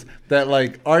ones that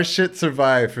like our shit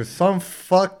survived for some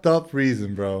fucked up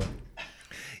reason, bro.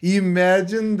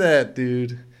 Imagine that,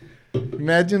 dude.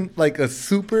 Imagine like a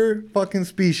super fucking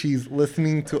species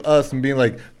listening to us and being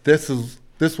like, this was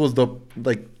the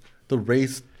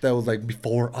race that was like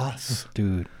before us.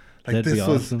 Dude, Like that'd this be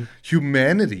was awesome.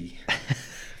 humanity.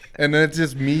 And then it's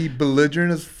just me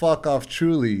belligerent as fuck off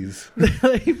Trulies.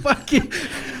 Like fucking,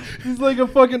 he's like a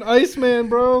fucking Iceman,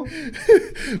 bro.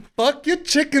 Fuck your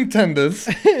chicken tenders.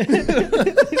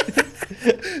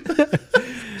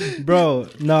 Bro,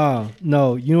 no. You know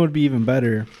what would be even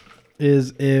better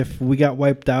is if we got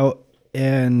wiped out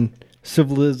and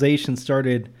civilization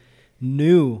started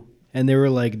new and they were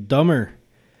like dumber.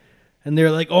 And they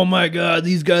were like, oh my god,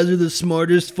 these guys are the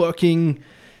smartest fucking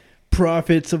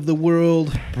prophets of the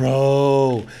world.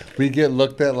 Bro, we get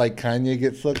looked at like Kanye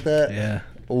gets looked at. Yeah.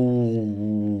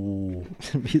 Ooh.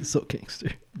 He's so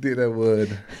gangster. Dude, I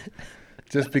would.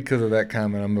 Just because of that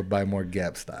comment, I'm going to buy more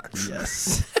Gap stocks.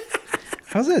 Yes.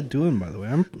 How's that doing, by the way?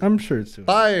 I'm sure it's doing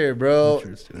Fire, bro. I'm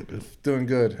sure it's doing good. It's doing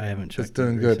good. I haven't checked It's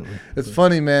doing it good. recently, It's but-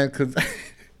 funny, man, because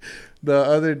the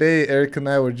other day, Eric and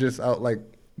I were just out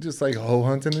just hoe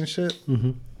hunting and shit.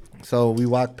 Mm-hmm. So we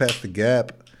walked past the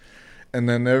Gap, and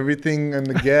then everything in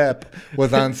the Gap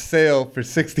was on sale for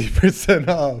 60%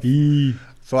 off.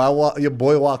 So your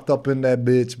boy walked up in that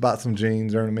bitch, bought some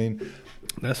jeans, you know what I mean?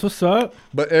 That's what's up.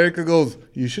 But Erica goes,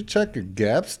 you should check your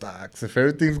Gap stocks. If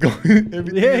everything's going,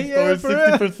 everything in Yeah, store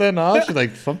for is 60% off, she's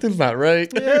like, something's not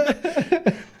right.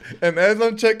 Yeah. And as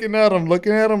I'm checking out, I'm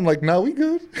looking at him like, no, we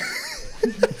good.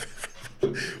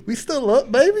 We still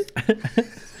up, baby.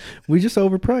 We just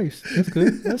overpriced. That's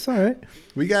good. That's all right.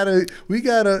 We gotta,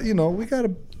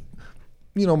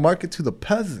 market to the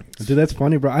peasants. Dude, that's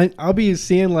funny, bro. I'll be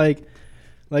seeing like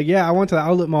yeah, I went to the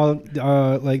outlet mall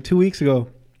like 2 weeks ago,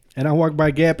 and I walked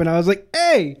by Gap, and I was like,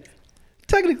 hey,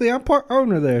 technically I'm part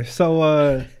owner there,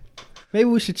 so maybe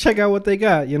we should check out what they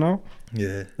got. You know?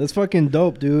 Yeah. That's fucking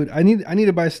dope, dude. I need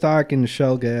to buy stock in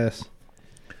Shell gas,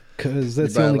 cause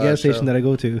that's buy the a only lot of gas station Shell? that I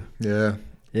go to. Yeah.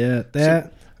 Yeah,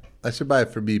 that. I should buy it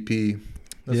for BP.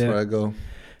 That's Yeah. where I go.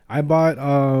 I bought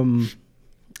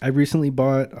I recently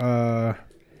bought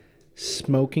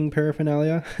smoking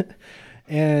paraphernalia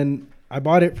and I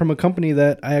bought it from a company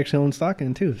that I actually own stock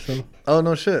in too. So Oh,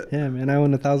 no shit. yeah, man, I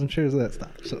own 1,000 shares of that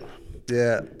stock. So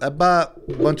Yeah. I bought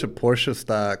a bunch of Porsche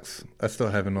stocks. I still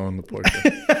haven't owned the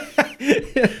Porsche.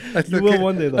 I still You will can't-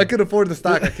 one day, though. I could afford the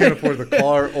stock. I can't afford the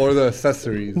car or the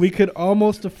accessories. we could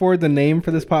almost afford the name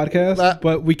for this podcast, That-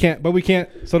 but we can't.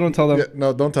 So don't tell them. Yeah,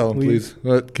 no, don't tell them, We- please. Keep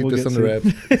we'll this get under wraps.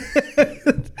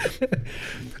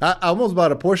 I almost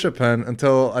bought a Porsche pen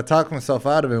until I talked myself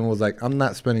out of it and was like, I'm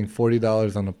not spending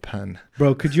 $40 on a pen.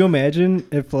 Bro, could you imagine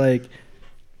if like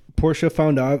Porsche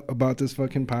found out about this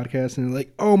fucking podcast and they're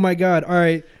like, oh my god, all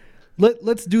right,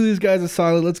 let's do these guys a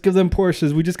solid. Let's give them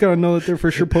Porsches. We just gotta know that they're for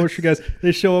sure Porsche guys.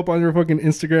 They show up on their fucking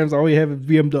Instagrams. All we have is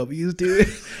BMWs, dude.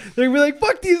 They're gonna be like,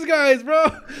 fuck these guys, bro.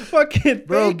 Fucking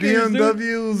Bro, fakers, dude.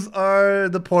 BMWs are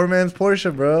the poor man's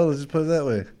Porsche, bro. Let's just put it that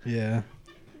way. Yeah,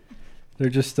 they're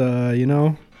just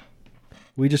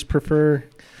we just prefer.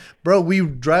 Bro, we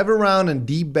drive around and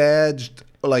debadged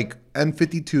like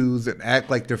N52s and act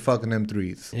like they're fucking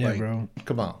M3s. Yeah, like, bro.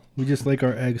 Come on. We just like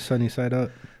our eggs sunny side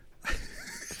up.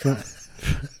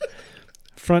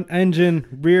 Front engine,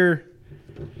 rear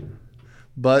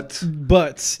But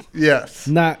butts, yes.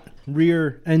 not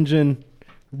rear engine,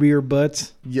 rear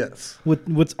butts. Yes.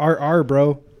 What's RR,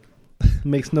 bro?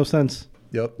 Makes no sense.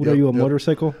 Yep. What are you, a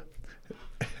motorcycle?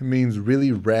 It means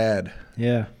really rad.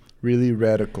 Yeah. Really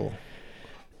radical.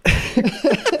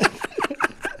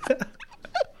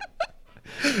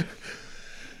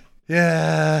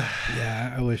 Yeah.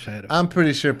 Yeah, I wish I had a... I'm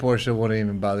pretty sure Porsche wouldn't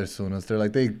even bother suing us. They're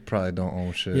like, they probably don't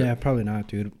own shit. Yeah, probably not,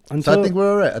 dude. So I think we're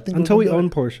all right. I think Until we're we good. own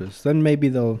Porsches, then maybe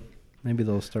they'll Maybe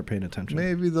they'll start paying attention.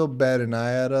 Maybe they'll bat an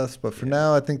eye at us, but for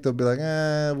now, I think they'll be like,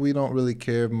 we don't really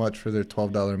care much for their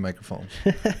 $12 microphones.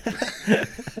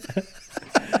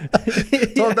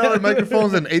 $12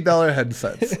 microphones and $8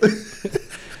 headsets.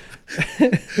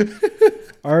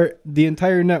 The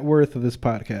entire net worth of this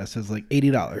podcast is like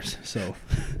 $80. So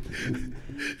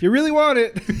if you really want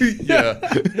it, Yeah.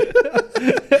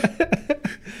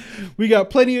 we got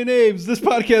plenty of names. This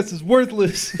podcast is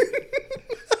worthless.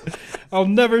 I'll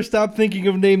never stop thinking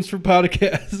of names for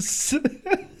podcasts.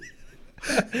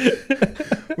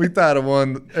 We thought of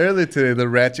one earlier today, the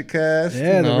Ratchet Cast.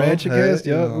 Yeah, the Ratchet Cast.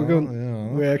 Hey, Yeah, you know.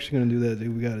 we're actually gonna do that,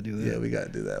 dude. We gotta do that. Yeah, we got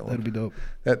to do that one. That'd be dope.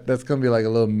 That's going to be like a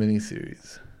little mini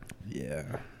series. Yeah.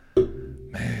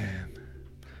 Man.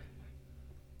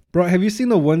 Bro, have you seen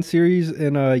the one series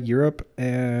in Europe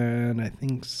and I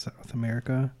think South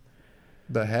America?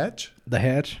 The Hatch? The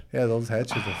Hatch? Yeah, those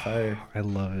hatches are fire. I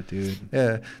love it, dude.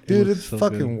 Yeah. Dude, looks it's so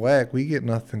fucking good. whack. We get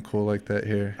nothing cool like that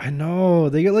here. I know.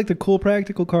 They get like the cool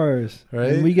practical cars.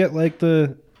 Right? And we get like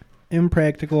the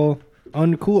impractical,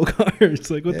 uncool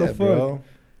cars. Like, what the fuck? Bro.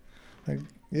 Like,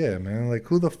 yeah, man. Like,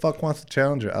 who the fuck wants a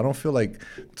Challenger? I don't feel like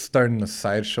starting a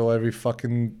sideshow every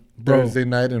fucking Bro. Thursday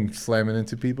night and slamming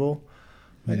into people.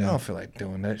 Like, Yeah. I don't feel like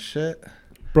doing that shit.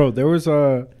 Bro, there was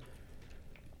a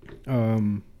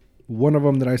one of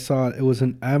them that I saw. It was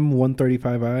an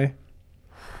M135i.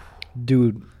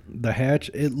 Dude, the hatch,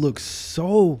 it looks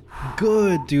so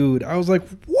good, dude. I was like,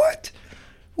 what?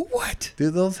 What?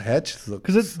 Dude, those hatches look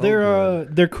Because so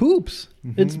good. they're coupes.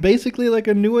 It's Mhm. basically like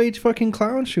a new age fucking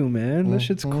clown shoe, man. That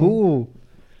shit's Mhm. cool.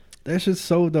 That shit's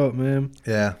so dope, man.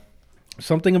 Yeah.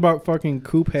 Something about fucking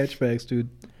coupe hatchbacks, dude,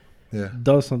 Yeah.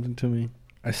 does something to me.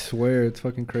 I swear, it's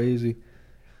fucking crazy.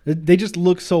 They just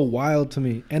look so wild to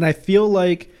me, and I feel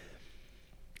like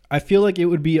it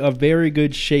would be a very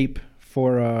good shape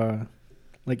for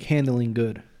like handling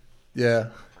good. Yeah.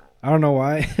 I don't know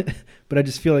why, but I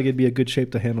just feel like it'd be a good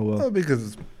shape to handle well. Well,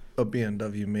 because it's a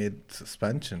BMW made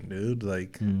suspension, dude.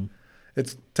 Like, Mm.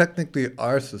 it's technically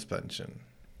our suspension.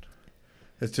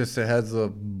 It's just it has a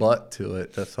butt to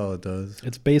it. That's all it does.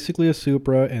 It's basically a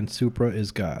Supra, and Supra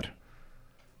is God.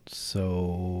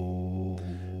 So,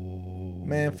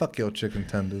 Man, fuck your chicken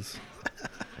tenders.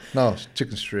 No,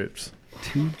 chicken strips.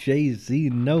 2JZ,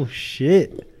 no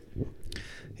shit.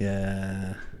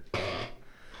 Yeah.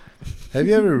 Have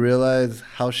you ever realized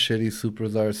how shitty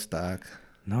Supras are stock?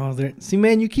 No, see,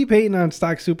 man, you keep hating on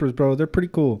stock Supras, bro. They're pretty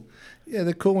cool. Yeah,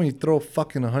 they're cool when you throw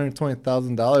fucking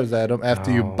 $120,000 at them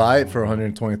after you buy it for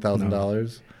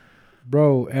 $120,000.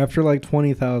 Bro, after like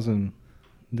 20,000,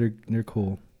 they're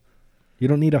cool. You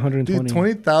don't need 120. Dude,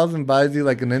 20,000 buys you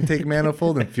like an intake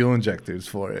manifold and fuel injectors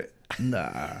for it.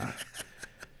 Nah.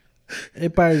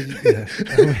 It buys. Yeah.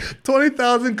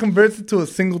 20,000 converts it to a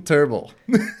single turbo.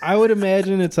 I would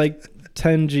imagine it's like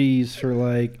 10 G's for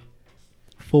like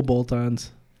full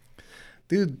bolt-ons.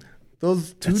 Dude,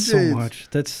 those 2Js. That's so much.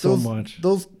 That's so much.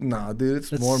 Nah, dude, it's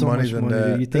That's more so money much than money, that.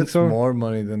 dude. You think it's so? more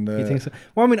money than that. You think so?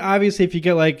 Well, I mean, obviously, if you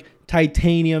get like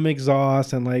titanium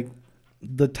exhaust and like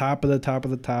the top of the top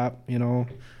of the top, you know.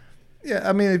 Yeah,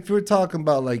 I mean, if you're talking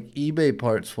about like eBay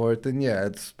parts for it, then yeah,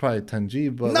 it's probably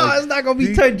 10G. But No, like, it's not gonna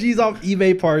be 10 G's off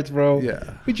eBay parts, bro.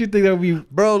 Yeah. What you think that would be?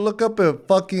 Bro, look up a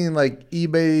fucking like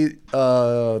eBay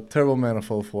turbo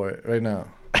manifold for it right now.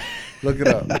 Look it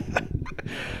up.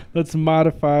 Let's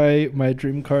modify my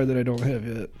dream car that I don't have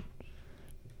yet.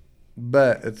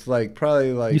 Bet it's like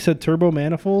probably like You said turbo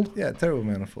manifold? yeah, turbo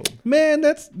manifold. Man,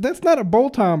 that's not a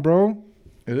bolt-on, bro.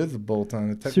 It is a bolt on.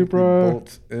 It technically Supra.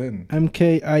 bolts in.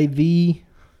 MKIV.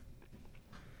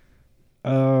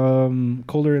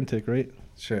 Colder intake, right?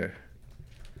 Sure.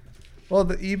 Well,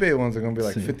 the eBay ones are gonna be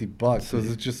like See. $50, so See.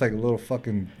 it's just like a little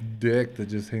fucking dick that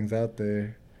just hangs out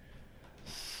there.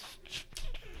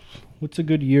 What's a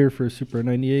good year for a Supra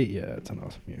 98? Yeah, it's an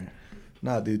awesome year.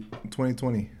 Nah, dude,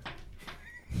 2020.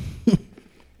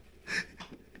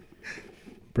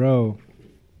 Bro.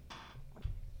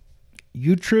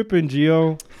 You tripping,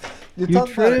 Gio. You're You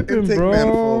talking about an tripping, intake bro.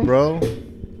 manifold, bro.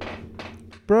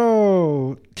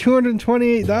 Bro,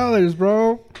 $228,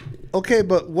 bro. Okay,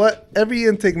 but what? Every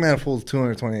intake manifold is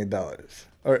 $228,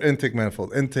 or intake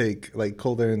manifold, like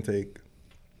cold air intake.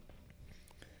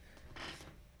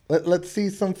 Let's see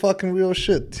some fucking real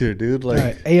shit here, dude. Like, All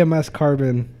right, AMS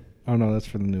carbon. Oh no, that's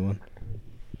for the new one.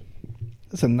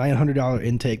 That's a $900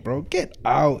 intake, bro. Get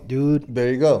out, dude.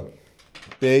 there you go.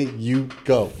 There you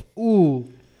go.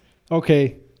 Ooh.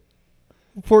 Okay.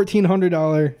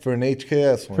 $1,400 For an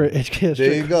HKS one. for HKS.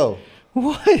 There you go.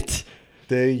 What?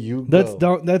 There you That's go.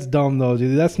 dumb. That's dumb though,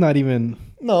 dude. That's not even.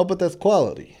 No, but that's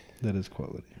quality. That is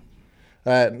quality.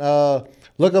 All right,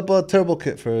 look up a turbo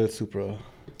kit for a Supra.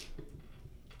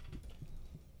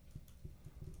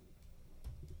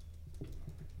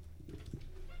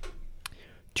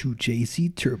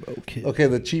 2JC Turbo Kit. Okay,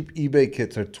 the cheap eBay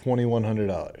kits are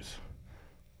 $2,100.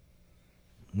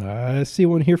 I see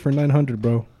one here for 900,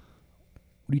 bro. What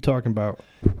are you talking about?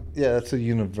 Yeah, that's a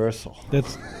universal.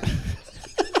 That's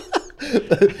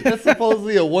That's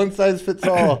supposedly a one size fits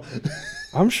all.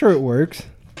 I'm sure it works.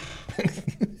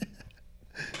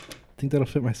 Think that'll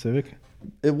fit my Civic?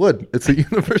 It would. It's a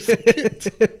universal kit.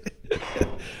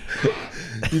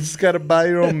 You just got to buy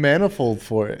your own manifold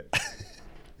for it.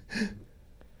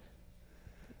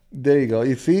 There you go.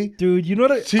 You see? Dude, you know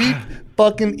what? Cheap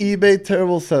fucking eBay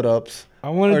turbo setups. I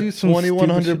want are to do some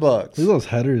 $2,100. Look at those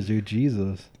headers, dude.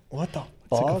 Jesus. What the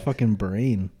It's like a fuck? fucking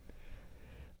brain.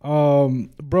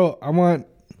 Bro, I want.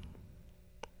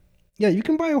 Yeah, you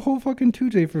can buy a whole fucking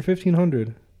 2J for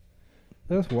 $1,500.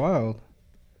 That's wild.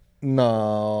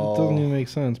 No. That doesn't even make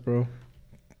sense, bro.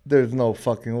 There's no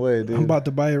fucking way, dude. I'm about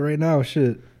to buy it right now.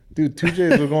 Shit. Dude,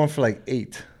 2Js were going for like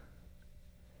 8.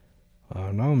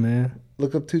 Oh no, man.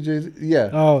 Look up 2Js. Yeah.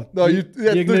 Oh, No, the, you. the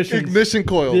Yeah, the ignition. ignition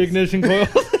coils. The ignition coil.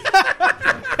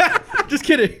 Just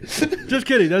kidding. Just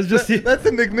kidding. That's just That's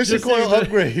an ignition just coil saying that.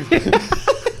 upgrade.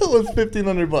 It was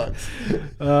 $1,500.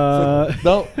 Uh,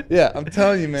 No, yeah, I'm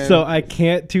telling you, man. so I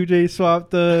can't 2J swap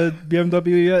the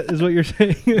BMW yet, is what you're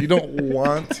saying? You don't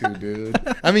want to, dude.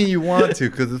 I mean, you want to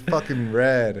because it's fucking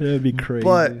rad. That'd be crazy.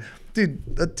 But, dude,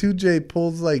 a 2J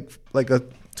pulls like a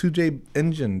 2J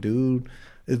engine, dude.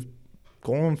 It's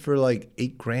going for like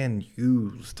 $8,000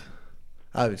 used.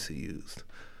 Obviously used.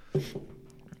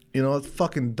 You know, it's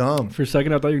fucking dumb. For a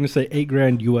second, I thought you were gonna say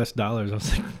 $8,000 US. I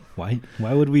was like, why?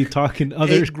 Why would we talk in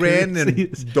other $8,000 in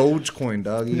currencies? Dogecoin,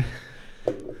 doggy.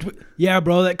 Yeah,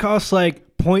 bro, that costs like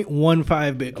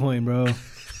 0.15 Bitcoin, bro.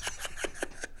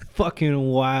 Fucking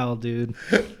wild, dude.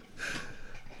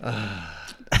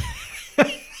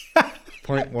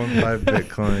 0.15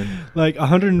 Bitcoin. Like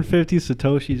 150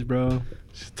 Satoshis, bro.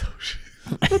 Satoshi.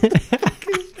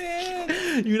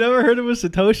 You never heard of a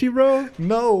Satoshi, bro?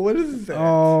 No, what is that?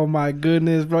 Oh my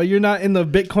goodness, bro. You're not in the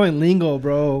Bitcoin lingo,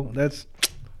 bro. That's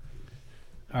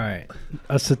all right.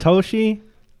 A Satoshi.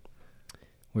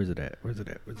 Where's it at?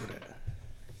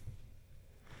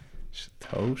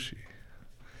 Satoshi.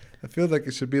 I feel like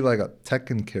it should be like a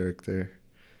Tekken character.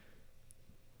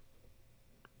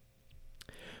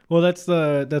 Well, that's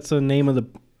the name of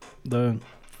the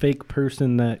fake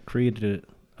person that created it.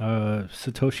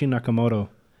 Satoshi Nakamoto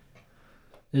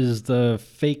is the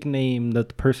fake name that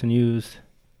the person used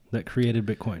that created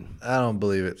Bitcoin, I don't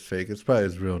believe it's fake. It's probably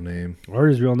his real name. or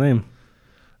his real name.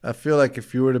 I feel like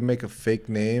if you were to make a fake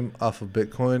name off of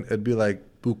Bitcoin, it'd be like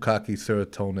Bukaki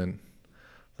Serotonin.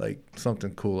 Like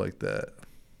something cool like that.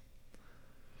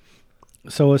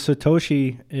 So a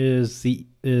Satoshi is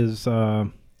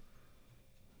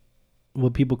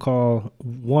what people call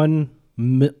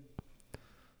 100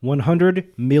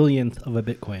 millionth of a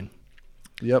Bitcoin.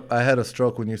 Yep, I had a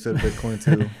stroke when you said Bitcoin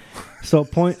too. So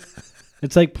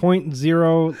it's like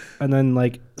 0.0 and then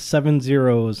like 7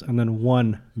 zeros and then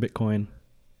 1 Bitcoin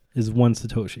is 1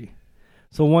 Satoshi.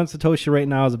 So 1 Satoshi right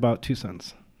now is about 2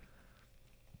 cents.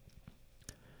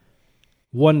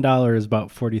 $1 is about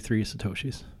 43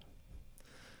 Satoshis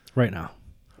right now.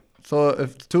 So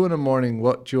if it's 2 a.m,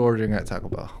 what you ordering at Taco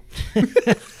Bell?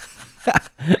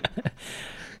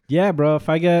 Yeah, bro. If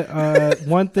I get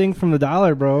one thing from the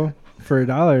dollar, bro, for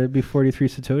 $1, it'd be 43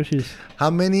 Satoshis. How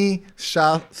many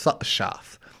shots?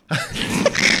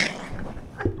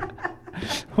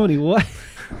 Holy what?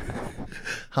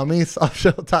 How many soft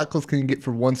shell tacos can you get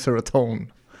for 1 serotonin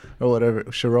or whatever?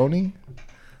 Sharoni?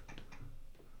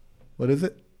 What is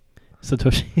it?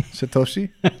 Satoshi.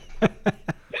 Satoshi?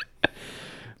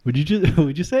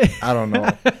 Would you say? I don't know.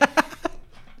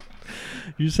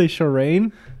 You say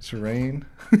Shireen? Shireen?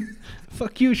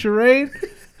 Fuck you, Shireen.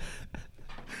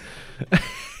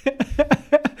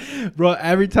 Bro,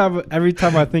 every time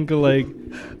I think of like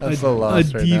I'm so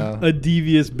lost right now. a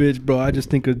devious bitch, bro, I just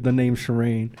think of the name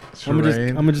Shireen. I'm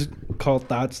Shireen? gonna just call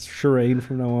thoughts Shireen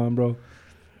from now on, bro.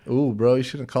 Ooh, bro, you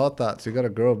shouldn't call it thoughts. You got a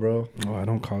girl, bro. Oh, I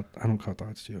don't call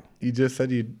thoughts to you. You just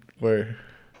said you were.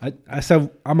 I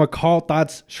said I'm a call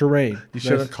thoughts Shireen. You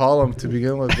shouldn't call them to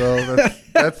begin with, bro.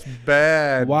 That's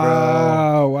bad, bro.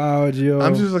 Wow, Gio.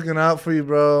 I'm just looking out for you,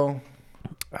 bro.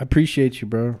 I appreciate you,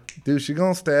 bro. Dude, she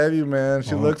gonna stab you, man.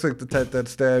 She looks like the type that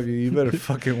stab you. You better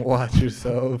fucking watch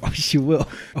yourself. Oh, she will.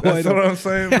 That's what I'm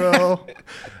saying, bro.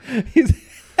 She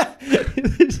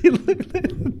looked like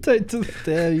the type to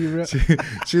stab you, bro.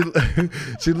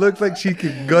 She looks like she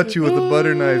could gut you with a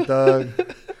butter knife, dog.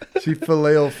 She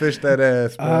filet-o-fish that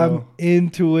ass, bro. I'm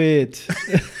into it.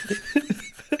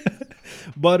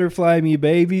 Butterfly me,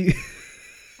 baby.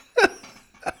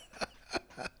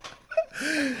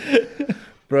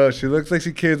 Bro, she looks like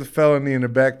she carries a felony in her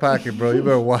back pocket, bro. You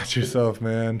better watch yourself,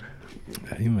 man.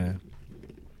 Hey, man.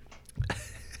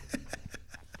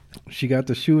 She got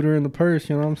the shooter in the purse,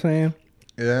 you know what I'm saying?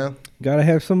 Yeah. Gotta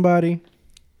have somebody.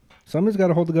 Somebody's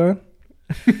gotta hold the gun.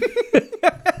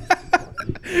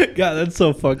 God, that's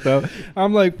so fucked up.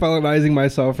 I'm like felonizing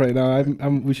myself right now.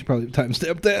 We should probably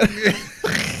timestamp that.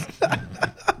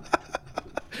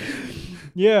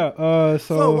 Yeah.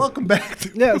 So welcome back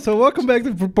to So welcome back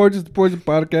to Porches to Porches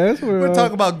podcast. We're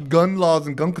talking about gun laws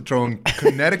and gun control in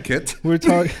Connecticut. We're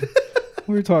talking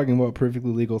about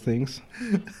perfectly legal things.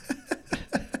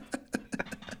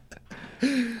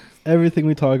 Everything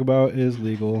we talk about is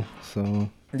legal. So.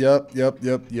 Yep.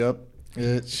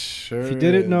 It sure. If you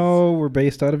didn't know, we're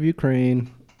based out of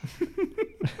Ukraine.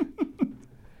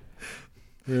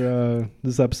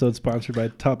 This episode's sponsored by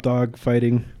Top Dog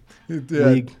Fighting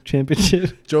League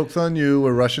Championship. Joke's on you.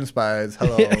 We're Russian spies.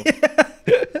 Hello.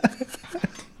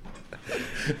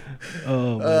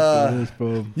 Oh my goodness,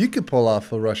 bro. You could pull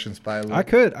off a Russian spy. I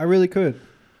could. I really could.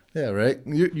 Yeah, right.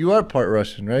 You are part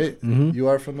Russian, right? Mm-hmm. You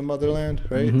are from the motherland,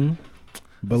 right? Mm-hmm.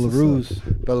 Belarus,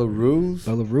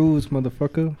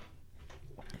 motherfucker.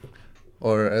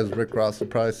 Or as Rick Ross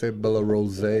would probably say,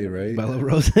 Belarus, right?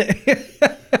 Belarus.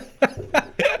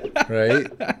 Right?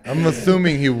 I'm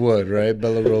assuming he would, right?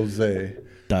 Belarus.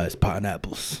 Dice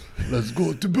pineapples. Let's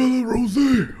go to Belarus.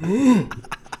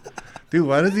 Dude,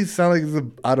 why does he sound like he's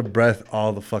out of breath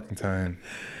all the fucking time?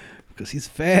 Because he's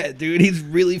fat, dude. He's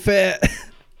really fat.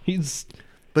 He's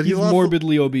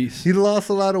morbidly obese. He lost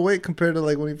a lot of weight compared to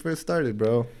like when he first started,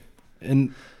 bro.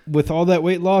 And with all that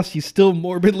weight loss, he's still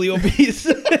morbidly obese.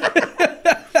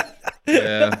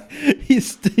 Yeah.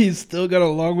 He's still got a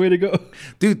long way to go.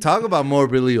 Dude, talk about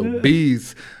morbidly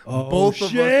obese. Both of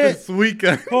us this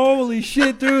weekend. Holy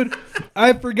shit, dude.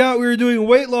 I forgot we were doing a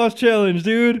weight loss challenge,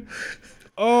 dude.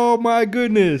 Oh my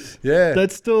goodness. Yeah.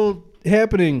 That's still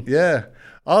happening. Yeah.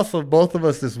 Also, both of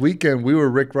us this weekend, we were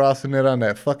Rick Rossing it on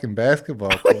that fucking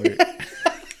basketball court.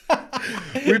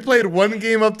 We played one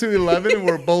game up to 11, and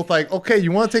we're both like, okay,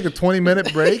 you want to take a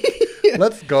 20-minute break?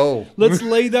 Let's go. Let's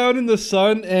lay down in the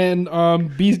sun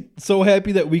and be so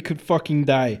happy that we could fucking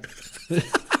die.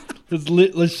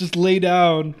 Let's just lay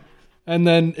down, and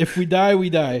then if we die, we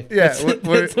die. Yeah,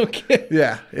 that's okay.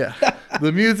 Yeah.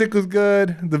 The music was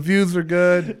good. The views were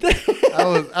good.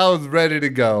 I was ready to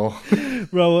go.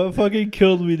 Bro, what fucking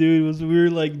killed me, dude, was we were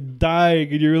like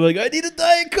dying, and you were like, I need a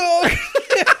Diet Coke.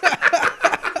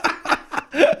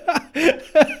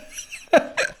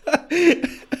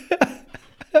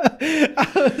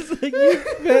 I was like, you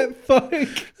fat fuck.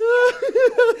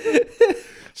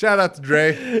 Shout out to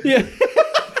Dre. Yeah.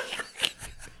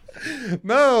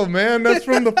 No, man, that's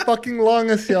from the fucking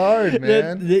Longest Yard,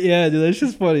 man. Yeah, dude, that's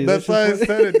just funny. That's why I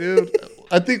said it, dude.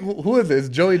 I think, who is it? It's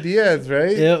Joey Diaz,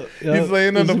 right? Yep. He's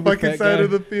laying on the fucking side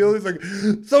of the field. He's like,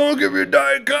 someone give me a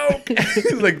Diet Coke.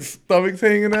 His like stomach's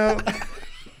hanging out.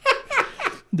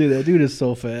 Dude, that dude is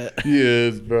so fat. He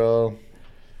is, bro.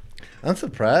 I'm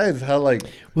surprised how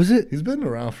was it he's been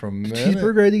around for a minute.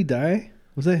 Cheeseburger Eddie die?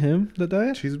 Was that him that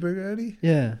died? Cheeseburger Eddie?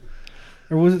 Yeah.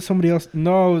 Or was it somebody else?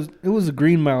 No, it was a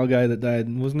Green Mile guy that died,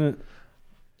 wasn't it?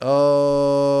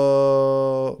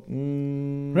 Oh,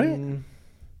 right.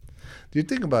 Do you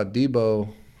think about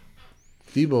Debo?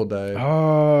 Debo died.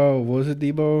 Oh, was it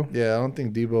Debo? Yeah, I don't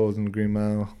think Debo was in the Green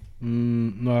Mile.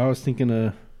 No, I was thinking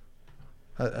of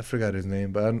I forgot his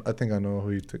name, but I think I know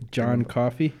who you think. John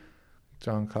Coffey.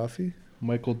 John Coffey?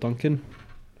 Michael Duncan.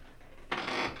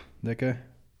 That guy?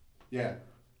 Yeah.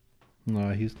 No,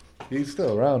 he's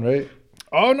still around, right?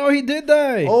 Oh no, he did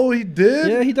die. Oh, he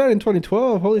did? Yeah, he died in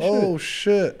 2012. Holy shit. Oh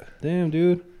shit. Damn,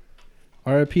 dude.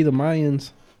 R.I.P. the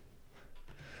Mayans.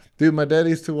 Dude, my dad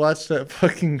used to watch that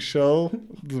fucking show.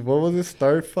 What was it?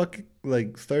 Star Trek?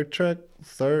 No.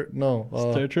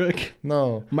 Star Trek?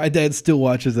 No. My dad still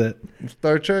watches it.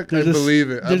 Star Trek? I believe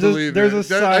it. There's a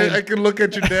sign. I can look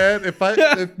at your dad. If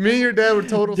me and your dad were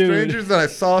total strangers and I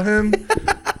saw him,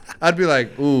 I'd be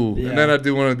like, ooh. Yeah. And then I'd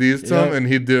do one of these to him and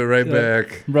he'd do it right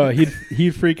back. Bro,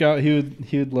 he'd freak out.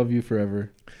 He would love you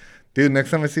forever. Dude, next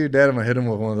time I see your dad, I'm going to hit him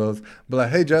with one of those. Be like,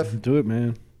 hey, Jeff. Do it,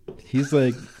 man. He's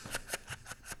like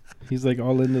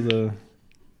all into the...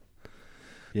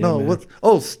 Yeah, no, man. what's...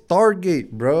 Oh,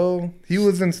 Stargate, bro. He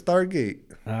was in Stargate.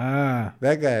 Ah.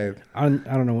 That guy. I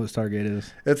don't know what Stargate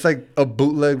is. It's like a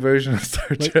bootleg version of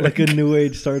Star Trek. Like a new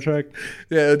age Star Trek?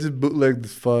 Yeah, it's just bootlegged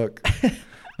as fuck.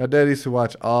 My dad used to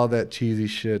watch all that cheesy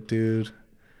shit, dude.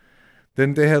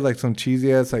 Didn't they have like some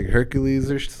cheesy ass like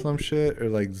Hercules or some shit? Or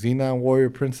like Xenon Warrior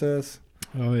Princess?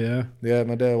 Oh, yeah. Yeah,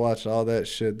 my dad watched all that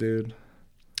shit, dude.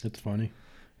 It's funny.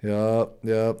 Yup.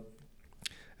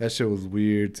 That shit was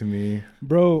weird to me.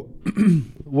 Bro,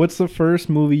 what's the first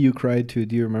movie you cried to?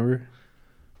 Do you remember?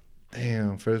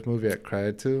 Damn, first movie I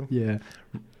cried to? Yeah.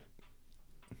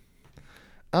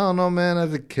 I don't know, man.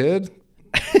 As a kid,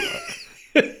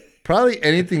 probably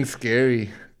anything scary.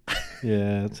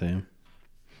 Yeah, same.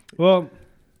 Well,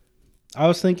 I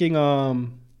was thinking, I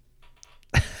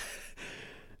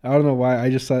don't know why. I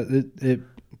just thought it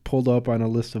pulled up on a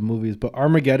list of movies. But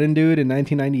Armageddon, dude, in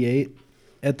 1998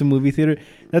 at the movie theater.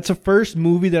 That's the first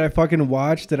movie that I fucking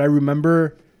watched that I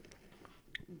remember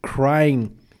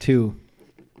crying to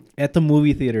at the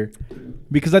movie theater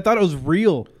because I thought it was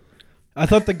real. I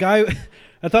thought the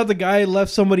guy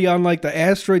left somebody on like the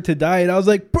asteroid to die, and I was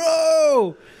like,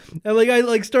 bro. And like I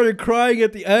like started crying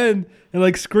at the end and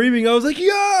like screaming. I was like,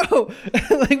 yo!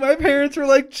 And like my parents were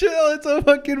like, chill, it's a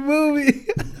fucking movie.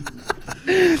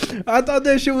 I thought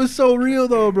that shit was so real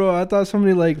though, bro. I thought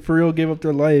somebody like for real gave up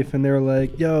their life and they were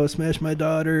like, yo, smash my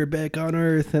daughter back on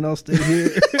Earth and I'll stay here.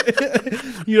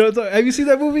 You know what I'm talking? Have you seen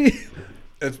that movie?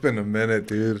 It's been a minute,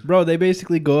 dude. Bro, they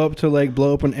basically go up to like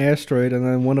blow up an asteroid and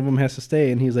then one of them has to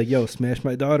stay and he's like, yo, smash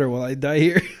my daughter while I die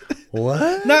here.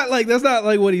 What? Not like that's not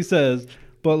like what he says.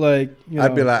 But like, you know,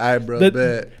 I'd be like, all right, bro,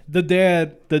 bet.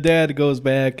 the dad goes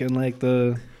back and like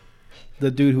the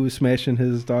dude who was smashing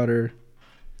his daughter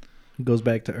goes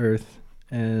back to Earth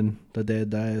and the dad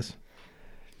dies.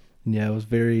 And yeah, it was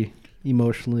very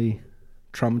emotionally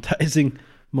traumatizing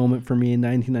moment for me in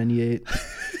 1998.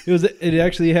 It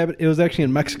actually happened. It was actually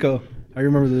in Mexico. I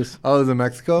remember this. Oh, it was in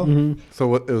Mexico? Mm-hmm. So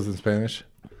what? It was in Spanish?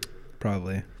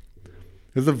 Probably.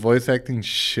 Is the voice acting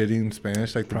shitty in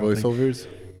Spanish, like the Probably. voiceovers?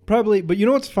 Probably. But you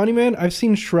know what's funny, man? I've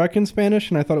seen Shrek in Spanish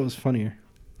and I thought it was funnier.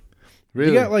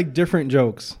 Really? You got like different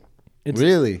jokes.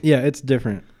 Really? Yeah, it's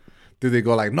different. Do they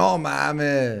go like, no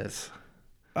mames?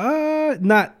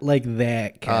 Not like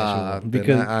that casual Because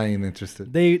because I ain't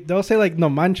interested. they'll say like no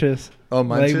manches. Oh,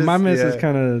 manches? Like mames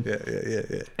Yeah.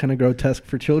 is Yeah. kind of grotesque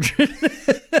for children.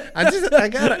 I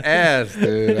gotta ask,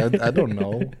 dude. I don't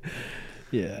know.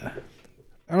 Yeah,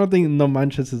 I don't think no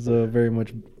manches is a very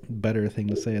much better thing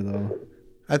to say though.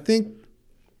 I think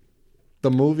the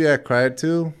movie I cried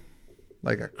to,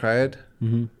 like I cried,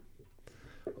 Mm-hmm.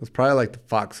 was probably like The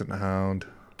Fox and the Hound.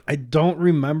 I don't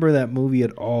remember that movie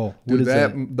at all. What Dude, is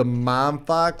that? the mom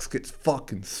fox gets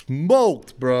fucking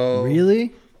smoked, bro.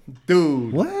 Really?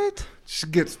 Dude. What? She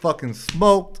gets fucking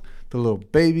smoked. The little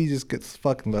baby just gets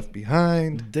fucking left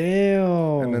behind.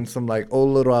 Damn. And then some like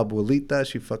old little abuelita,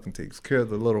 she fucking takes care of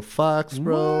the little fox,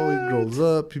 bro. What? He grows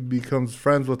up. He becomes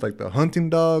friends with like the hunting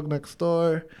dog next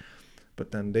door.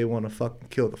 But then they want to fucking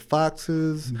kill the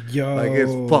foxes. Yo. Like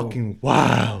it's fucking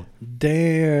wild.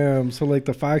 Damn. So like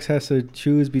the fox has to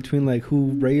choose between like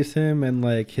who raised him and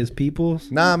like his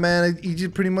peoples. Nah, man. He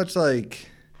just pretty much like,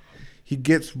 he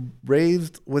gets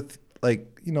raised with like,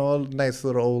 you know, a nice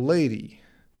little old lady.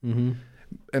 Mm-hmm.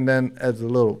 And then as a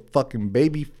little fucking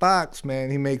baby fox,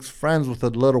 man, he makes friends with a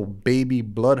little baby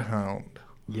bloodhound.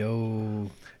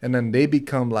 Yo. And then they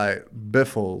become like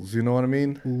biffles, you know what I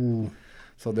mean? Ooh.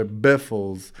 So they're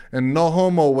biffles. And no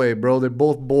homo way, bro. They're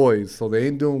both boys, so they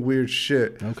ain't doing weird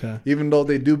shit. Okay. Even though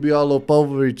they do be all up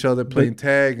over each other playing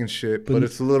tag and shit, but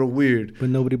it's a little weird. But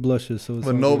nobody blushes, so it's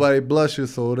But all nobody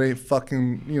blushes, so it ain't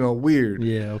fucking, you know, weird. good.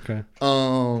 Yeah, okay.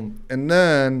 And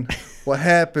then what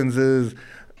happens is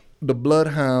the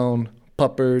bloodhound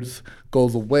puppers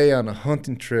goes away on a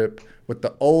hunting trip with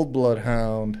the old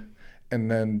bloodhound and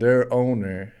then their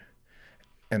owner.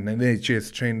 And then they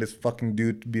just train this fucking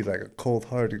dude to be like a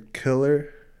cold-hearted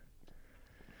killer.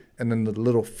 And then the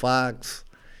little fox,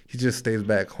 he just stays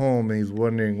back home and he's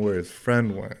wondering where his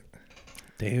friend went.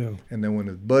 Damn. And then when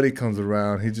his buddy comes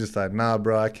around, he's just like, nah,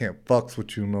 bro, I can't fucks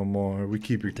with you no more. We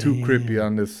keep you too creepy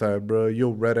on this side, bro.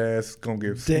 Your red ass is gonna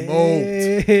get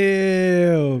smoked.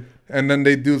 Damn. And then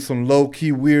they do some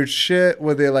low-key weird shit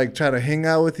where they like try to hang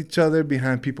out with each other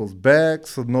behind people's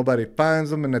backs so nobody finds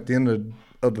them. And at the end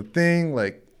of the thing,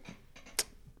 like,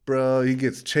 bro, he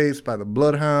gets chased by the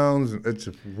bloodhounds. And it's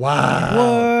just, wow.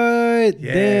 What?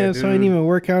 Yeah, Damn, so I didn't dude. even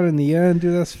work out in the end,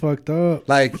 dude. That's fucked up.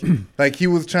 Like he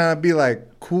was trying to be like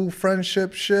cool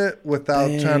friendship shit without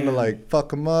trying to Damn. like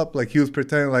fuck him up. Like he was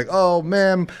pretending like, oh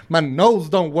man, my nose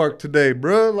don't work today,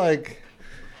 bro. Like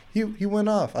he went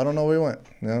off. I don't know where he went,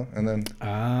 you know. And then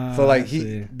so like I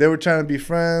see. they were trying to be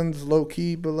friends, low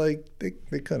key, but like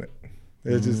they couldn't.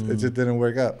 It just didn't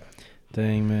work out.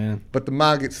 Dang, man. But the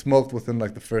mom gets smoked within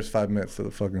like the first 5 minutes of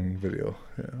the fucking video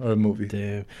or movie.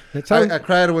 Damn. That sounds, I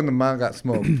cried when the mom got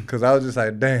smoked because I was just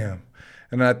like, damn.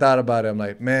 And then I thought about it. I'm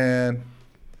like, man,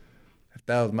 if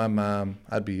that was my mom,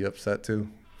 I'd be upset too.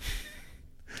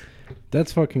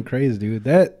 that's fucking crazy, dude.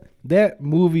 That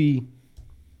movie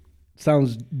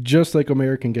Sounds just like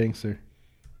American Gangster.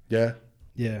 Yeah.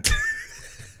 Yeah.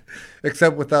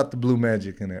 Except without the blue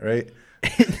magic in it, right?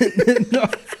 No.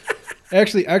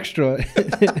 Actually, extra.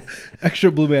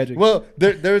 Extra blue magic. Well,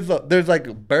 there's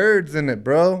like birds in it,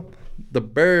 bro. The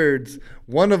birds.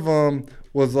 One of them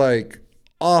was like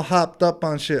all hopped up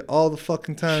on shit all the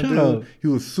fucking time, Shut dude. up. He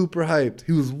was super hyped.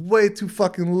 He was way too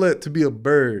fucking lit to be a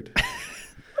bird.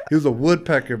 He was a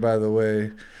woodpecker, by the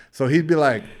way. So he'd be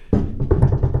like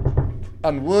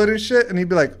on wood and shit, and he'd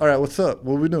be like, "All right, what's up?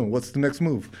 What are we doing? What's the next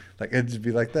move?" Like it'd just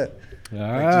be like that.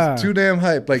 Like just too damn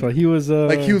hype. Like So he was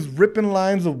he was ripping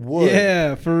lines of wood.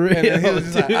 Yeah, for real. And then he was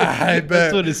just like, dude. I bet.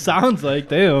 That's what it sounds like.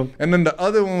 Damn. And then the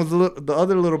other one was the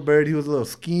other little bird. He was a little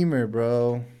schemer,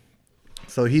 bro.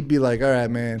 So he'd be like, "All right,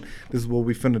 man, this is what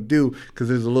we finna do," because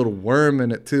there's a little worm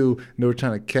in it too, and they were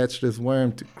trying to catch this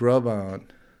worm to grub on.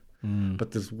 But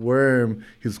this worm,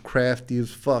 he was crafty as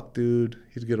fuck, dude.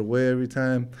 He'd get away every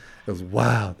time. It was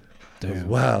wild. It was Damn.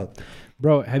 wild.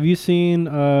 Bro, have you seen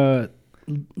the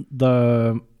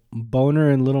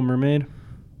boner in Little Mermaid?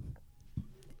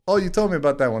 Oh, you told me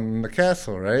about that one in the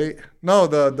castle, right? No,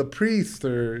 the priest,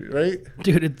 right?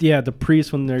 Dude, the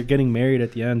priest when they're getting married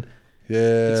at the end.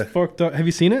 Yeah. It's fucked up. Have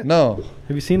you seen it? No.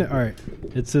 Have you seen it? All right.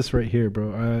 It's this right here,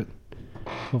 bro.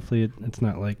 Hopefully it's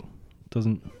not like,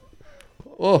 doesn't.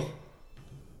 Oh.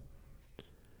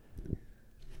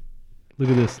 Look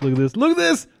at this. Look at this. Look at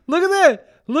this. Look at that.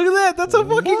 Look at that. That's a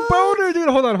fucking What? boner, dude.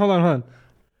 Hold on.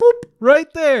 Boop.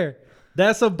 Right there.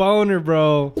 That's a boner,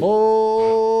 bro.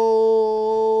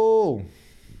 Oh.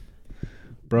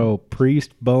 Bro,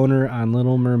 priest boner on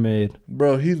Little Mermaid.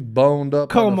 Bro, he's boned up.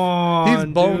 Come on,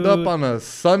 He's boned dude. up on a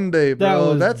Sunday,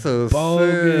 bro. That's a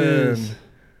bogus. sin.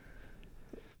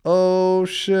 Oh,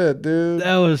 shit, dude.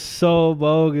 That was so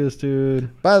bogus,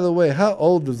 dude. By the way, how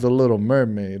old is The Little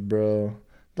Mermaid, bro?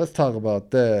 Let's talk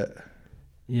about that.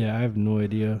 Yeah, I have no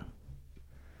idea.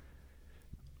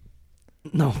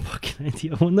 No fucking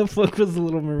idea. When the fuck was The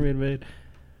Little Mermaid made?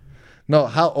 No,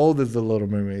 how old is The Little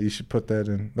Mermaid? You should put that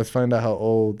in. Let's find out how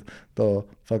old the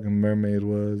fucking mermaid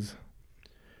was.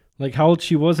 Like how old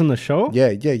she was in the show?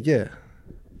 Yeah.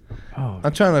 Oh,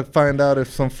 I'm trying to find out if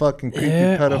some fucking creepy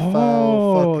Yeah. pedophile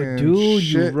Oh, fucking dude,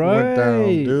 you're shit went down,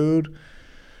 right. dude.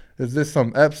 Is this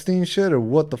some Epstein shit or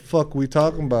what the fuck we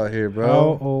talking about here, bro?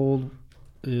 how old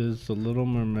is The Little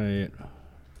Mermaid?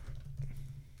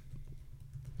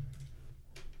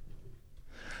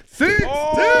 16!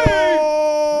 Oh!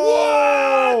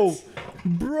 What?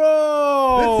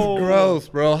 Bro! This is gross,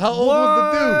 bro. How old was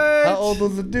the dude? How old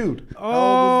was the dude?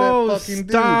 How old was that fucking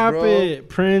stop dude, bro? it.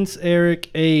 Prince Eric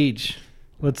age.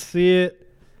 Let's see it.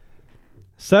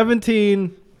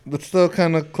 17. But still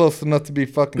kind of close enough to be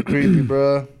fucking creepy,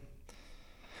 bro.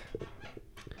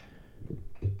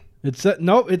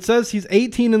 Nope, it says he's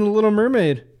 18 in The Little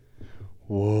Mermaid.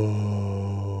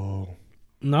 Whoa.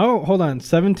 No, hold on.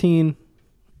 17.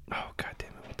 Oh, god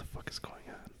damn it. What the fuck is going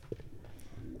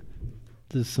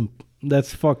on?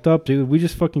 That's fucked up, dude. We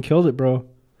just fucking killed it, bro.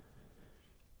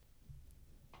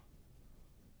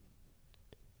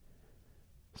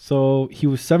 So he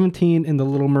was 17 in the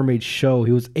Little Mermaid show.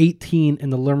 He was 18 in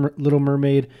the Little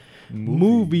Mermaid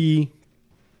movie.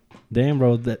 Damn,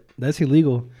 bro, that's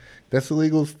illegal. That's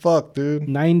illegal as fuck, dude.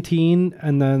 19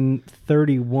 and then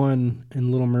 31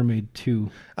 in Little Mermaid 2.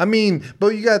 I mean, but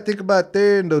you gotta think about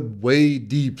there in the way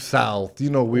deep south. You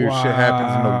know, weird shit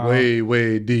happens in Wow. the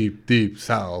way deep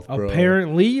south, bro.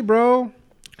 Apparently, bro.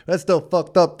 That's still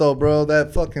fucked up though, bro.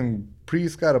 That fucking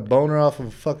priest got a boner off of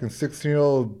a fucking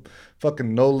 16-year-old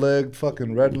fucking no-leg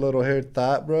fucking red little haired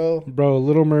thought, bro. Bro,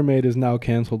 Little Mermaid is now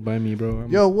canceled by me, bro.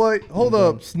 Yo, what? Hold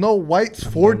up. Snow White's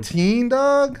 14,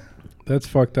 dog? That's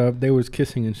fucked up. They was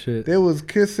kissing and shit. They was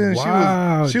kissing.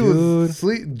 Wow, she dude. was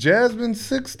sleep. Jasmine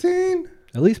 16.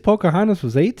 At least Pocahontas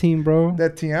was 18, bro.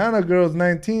 That Tiana girl's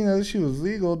 19. At least she was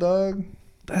legal, dog.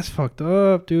 That's fucked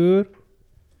up, dude.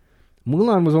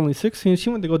 Mulan was only 16. She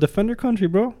went to go defend her country,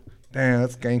 bro. Damn,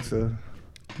 that's gangster.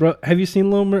 Bro, have you seen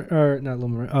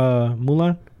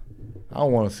Mulan? I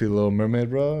don't want to see Little Mermaid,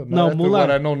 bro. No, Not after Mulan.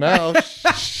 what I know now.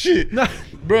 Shit, No.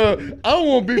 bro. I don't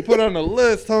want to be put on the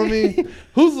list, homie.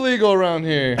 Who's legal around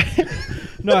here?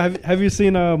 No, have you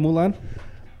seen Mulan?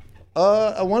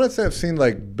 I want to say I've seen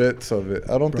like bits of it.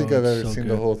 I don't Bro, think I've it's ever so seen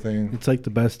good. the whole thing. It's like the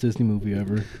best Disney movie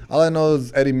ever. All I know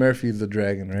is Eddie Murphy's the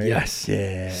dragon, right? Yes.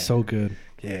 Yeah. So good.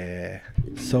 Yeah.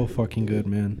 So fucking good,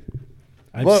 man.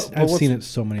 I've But I've what's- seen it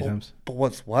so many times. But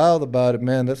what's wild about it,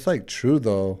 man, that's like true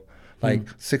though. Like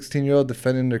 16-year-old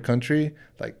defending their country,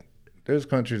 like there's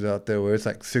countries out there where it's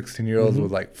like 16-year-olds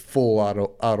with like full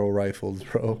auto rifles,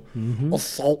 bro.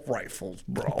 Assault rifles,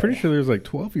 bro. I'm pretty sure there's like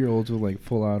 12-year-olds with like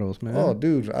full autos, man. Oh,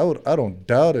 dude, I don't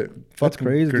doubt it. That's Fucking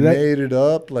crazy. Grenaded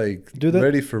up, like Dude, that-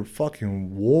 ready for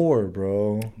fucking war,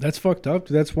 bro. That's fucked up.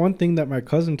 That's one thing that my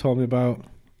cousin told me about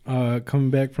coming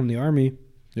back from the army.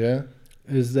 Yeah.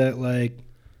 Is that like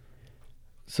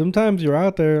sometimes you're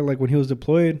out there, like when he was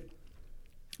deployed,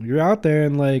 you're out there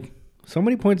and like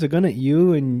somebody points a gun at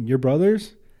you and your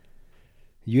brothers,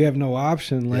 you have no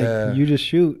option. Like you just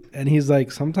shoot. And he's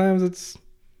like, sometimes it's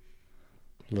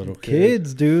Little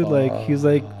kids, dude. Like he's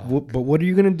like, but what are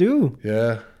you gonna do?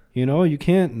 Yeah. You know, you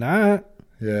can't not.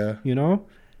 Yeah. You know.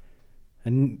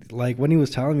 And like when he was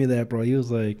telling me that, bro, he was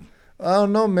like, I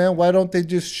don't know, man. Why don't they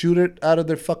just shoot it out of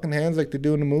their fucking hands like they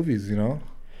do in the movies, you know?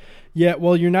 yeah,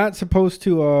 well, you're not supposed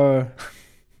to.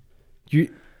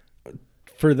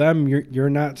 For them, you're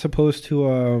not supposed to.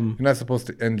 You're not supposed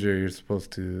to injure. You're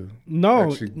supposed to. No,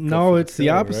 actually go no, for it's the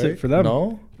kill, opposite right? for them.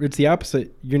 No. It's the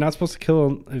opposite. You're not supposed to kill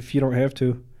them if you don't have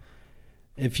to.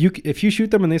 If you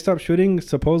shoot them and they stop shooting,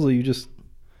 supposedly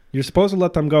you're supposed to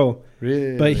let them go.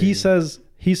 Really? But he says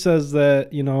that,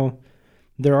 you know,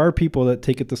 there are people that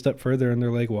take it the step further and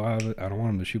they're like, well, I don't want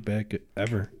them to shoot back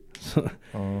ever.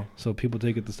 So people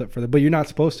take it the step further. But you're not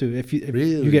supposed to. If you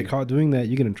Really? get caught doing that,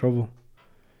 you get in trouble.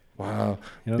 Wow.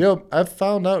 Yep. Yo, I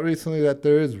found out recently that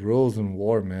there is rules in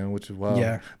war, man, which is wild.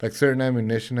 Yeah. Like certain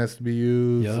ammunition has to be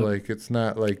used. Yep. Like it's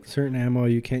not like Certain ammo,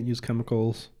 you can't use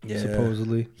chemicals,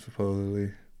 supposedly.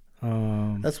 supposedly.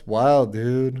 Um, That's wild,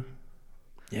 dude.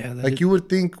 yeah. Like you would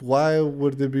think, why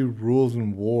would there be rules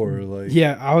in war? Like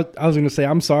Yeah, I was going to say,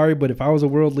 I'm sorry, but if I was a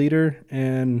world leader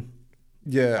and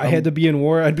yeah, I had to be in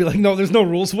war, I'd be like, no, there's no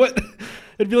rules. What?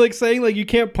 It'd be like saying, like, you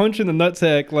can't punch in the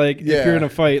nutsack, like, if Yeah. you're in a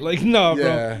fight. Like, no,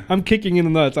 Yeah. bro, I'm kicking in the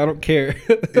nuts. I don't care.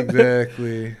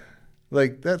 Exactly.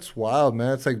 Like that's wild,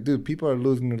 man. It's like, dude, people are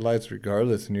losing their lives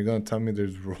regardless, and you're gonna tell me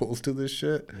there's rules to this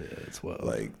shit? Yeah, it's wild.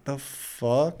 Like the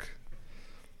fuck?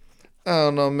 I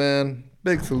don't know, man.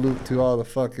 Big salute to all the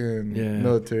fucking Yeah.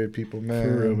 military people, man.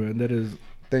 For real, man. That is,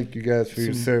 Thank you guys for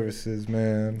your Some- services,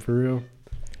 man. for real.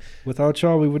 Without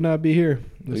y'all, we would not be here.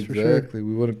 That's for sure. Exactly.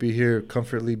 We wouldn't be here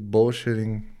comfortably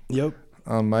bullshitting Yep.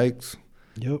 on mics,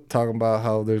 Yep. talking about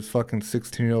how there's fucking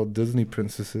 16-year-old Disney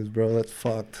princesses, bro. That's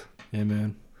fucked. Yeah,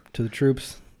 man. To the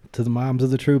troops. To the moms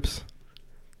of the troops.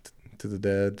 To the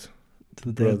dads, To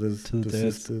the brothers, To the the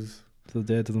dads. sisters. To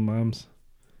the dad. To the moms.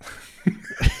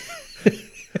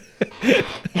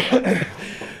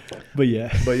 But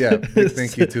yeah. But yeah, big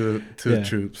thank you to Yeah. the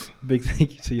troops. Big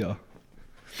thank you to y'all.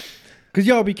 Cause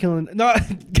y'all be killing. No,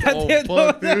 goddamn,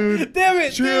 fuck, no, dude. damn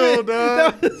it, Chill,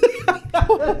 damn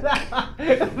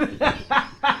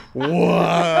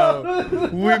Wow.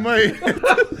 We might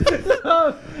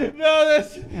no,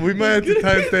 that's. we might have to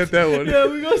timestamp that one. Yeah,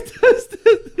 we gonna test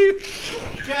it.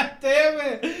 God damn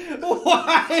it!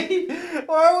 Why?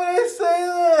 Why would I say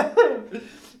that?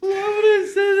 Why would I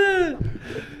say that?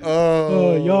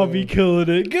 Oh, y'all be killing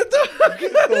it. Get the fuck out.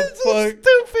 the It's so fuck?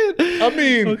 stupid. I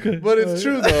mean, Okay, but it's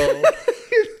true though.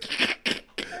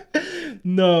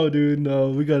 No, dude, no.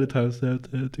 We gotta timestamp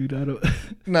that, dude. I don't.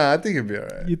 Nah, I think it'd be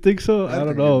alright. You think so? I don't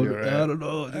think know. it'd be alright. I don't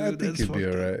know. Dude. I think That's it'd be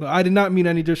fucked up. alright. No, I did not mean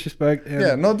any disrespect. And,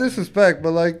 Yeah, no disrespect, but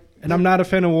like, and I'm not a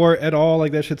fan of war at all.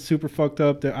 Like that shit's super fucked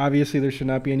up. Obviously there should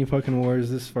not be any fucking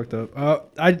wars. This is fucked up.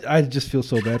 I just feel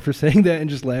so bad for saying that and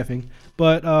just laughing.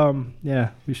 But yeah,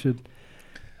 we should.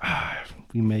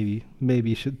 We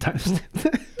maybe should timestamp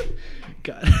that.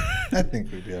 God. I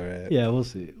think we'd be alright. Yeah, we'll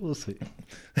see. We'll see.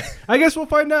 I guess we'll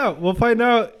find out. We'll find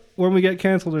out when we get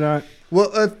canceled or not.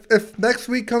 Well, if next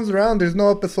week comes around, there's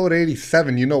no episode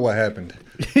 87. You know what happened.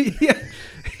 Yeah,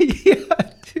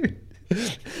 dude.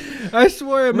 I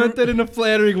swear I meant that in a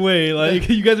flattering way. Like,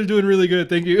 you guys are doing really good.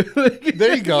 Thank you.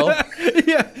 There you go.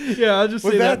 Yeah. I'll just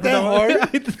Was say that that.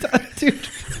 hard? Dude,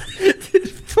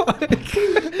 fuck.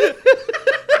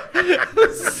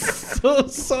 I'm so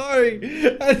sorry.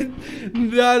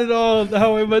 Not at all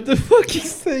how I meant to fucking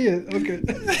say it. Okay.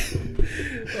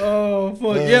 Oh,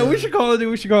 fuck. Yeah, we should call it, dude.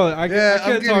 We should call it. I I'm can't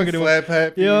talk getting anymore. slap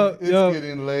happy. Yeah, It's yeah.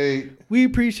 getting late. We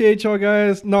appreciate y'all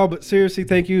guys. No, but seriously,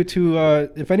 thank you to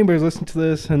if anybody's listening to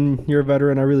this and you're a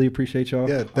veteran, I really appreciate y'all.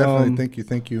 Yeah, definitely.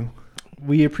 Thank you.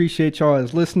 We appreciate y'all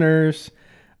as listeners.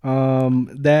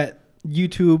 That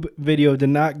YouTube video did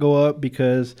not go up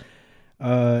because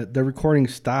the recording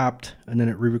stopped and then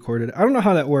it re-recorded. I don't know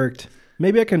how that worked.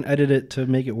 Maybe I can edit it to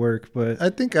make it work, but I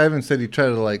think Ivan said he tried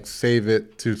to like save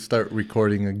it to start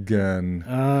recording again.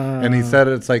 Uh, And he said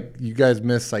it's like you guys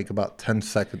missed like about 10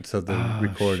 seconds of the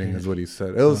recording is what he said.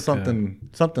 It was Okay.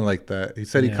 something like that. He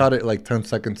said he Yeah. caught it like 10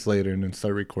 seconds later and then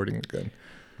started recording again.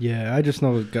 Yeah, I just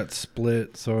know it got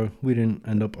split, so we didn't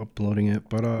end up uploading it.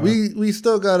 But We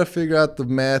still got to figure out the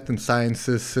math and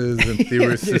sciences and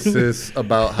theorises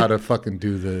about how to fucking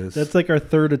do this. that's like our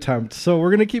third attempt. So we're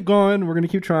gonna keep going. We're gonna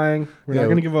keep trying. We're not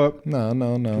gonna give up. No.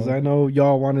 Because I know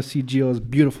y'all want to see Gio's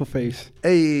beautiful face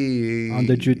Hey. on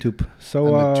the YouTube.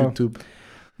 So On the YouTube.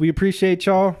 we appreciate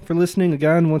y'all for listening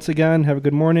again. Once again, have a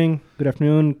good morning, good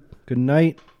afternoon, good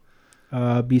night.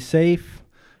 Be safe.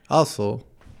 Also,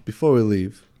 before we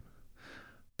leave,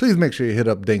 please make sure you hit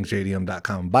up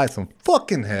dankjdm.com. Buy some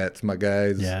fucking hats, my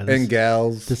guys and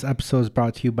gals. This episode is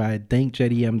brought to you by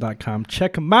dankjdm.com.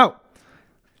 Check them out.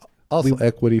 Also,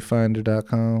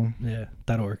 equityfinder.com. Yeah,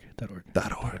 .org.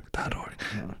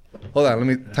 Hold on, let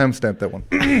me timestamp that one.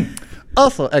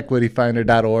 Also,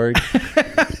 equityfinder.org.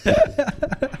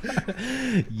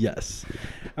 Yes.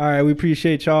 All right, we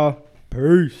appreciate y'all.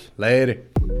 Peace. Later.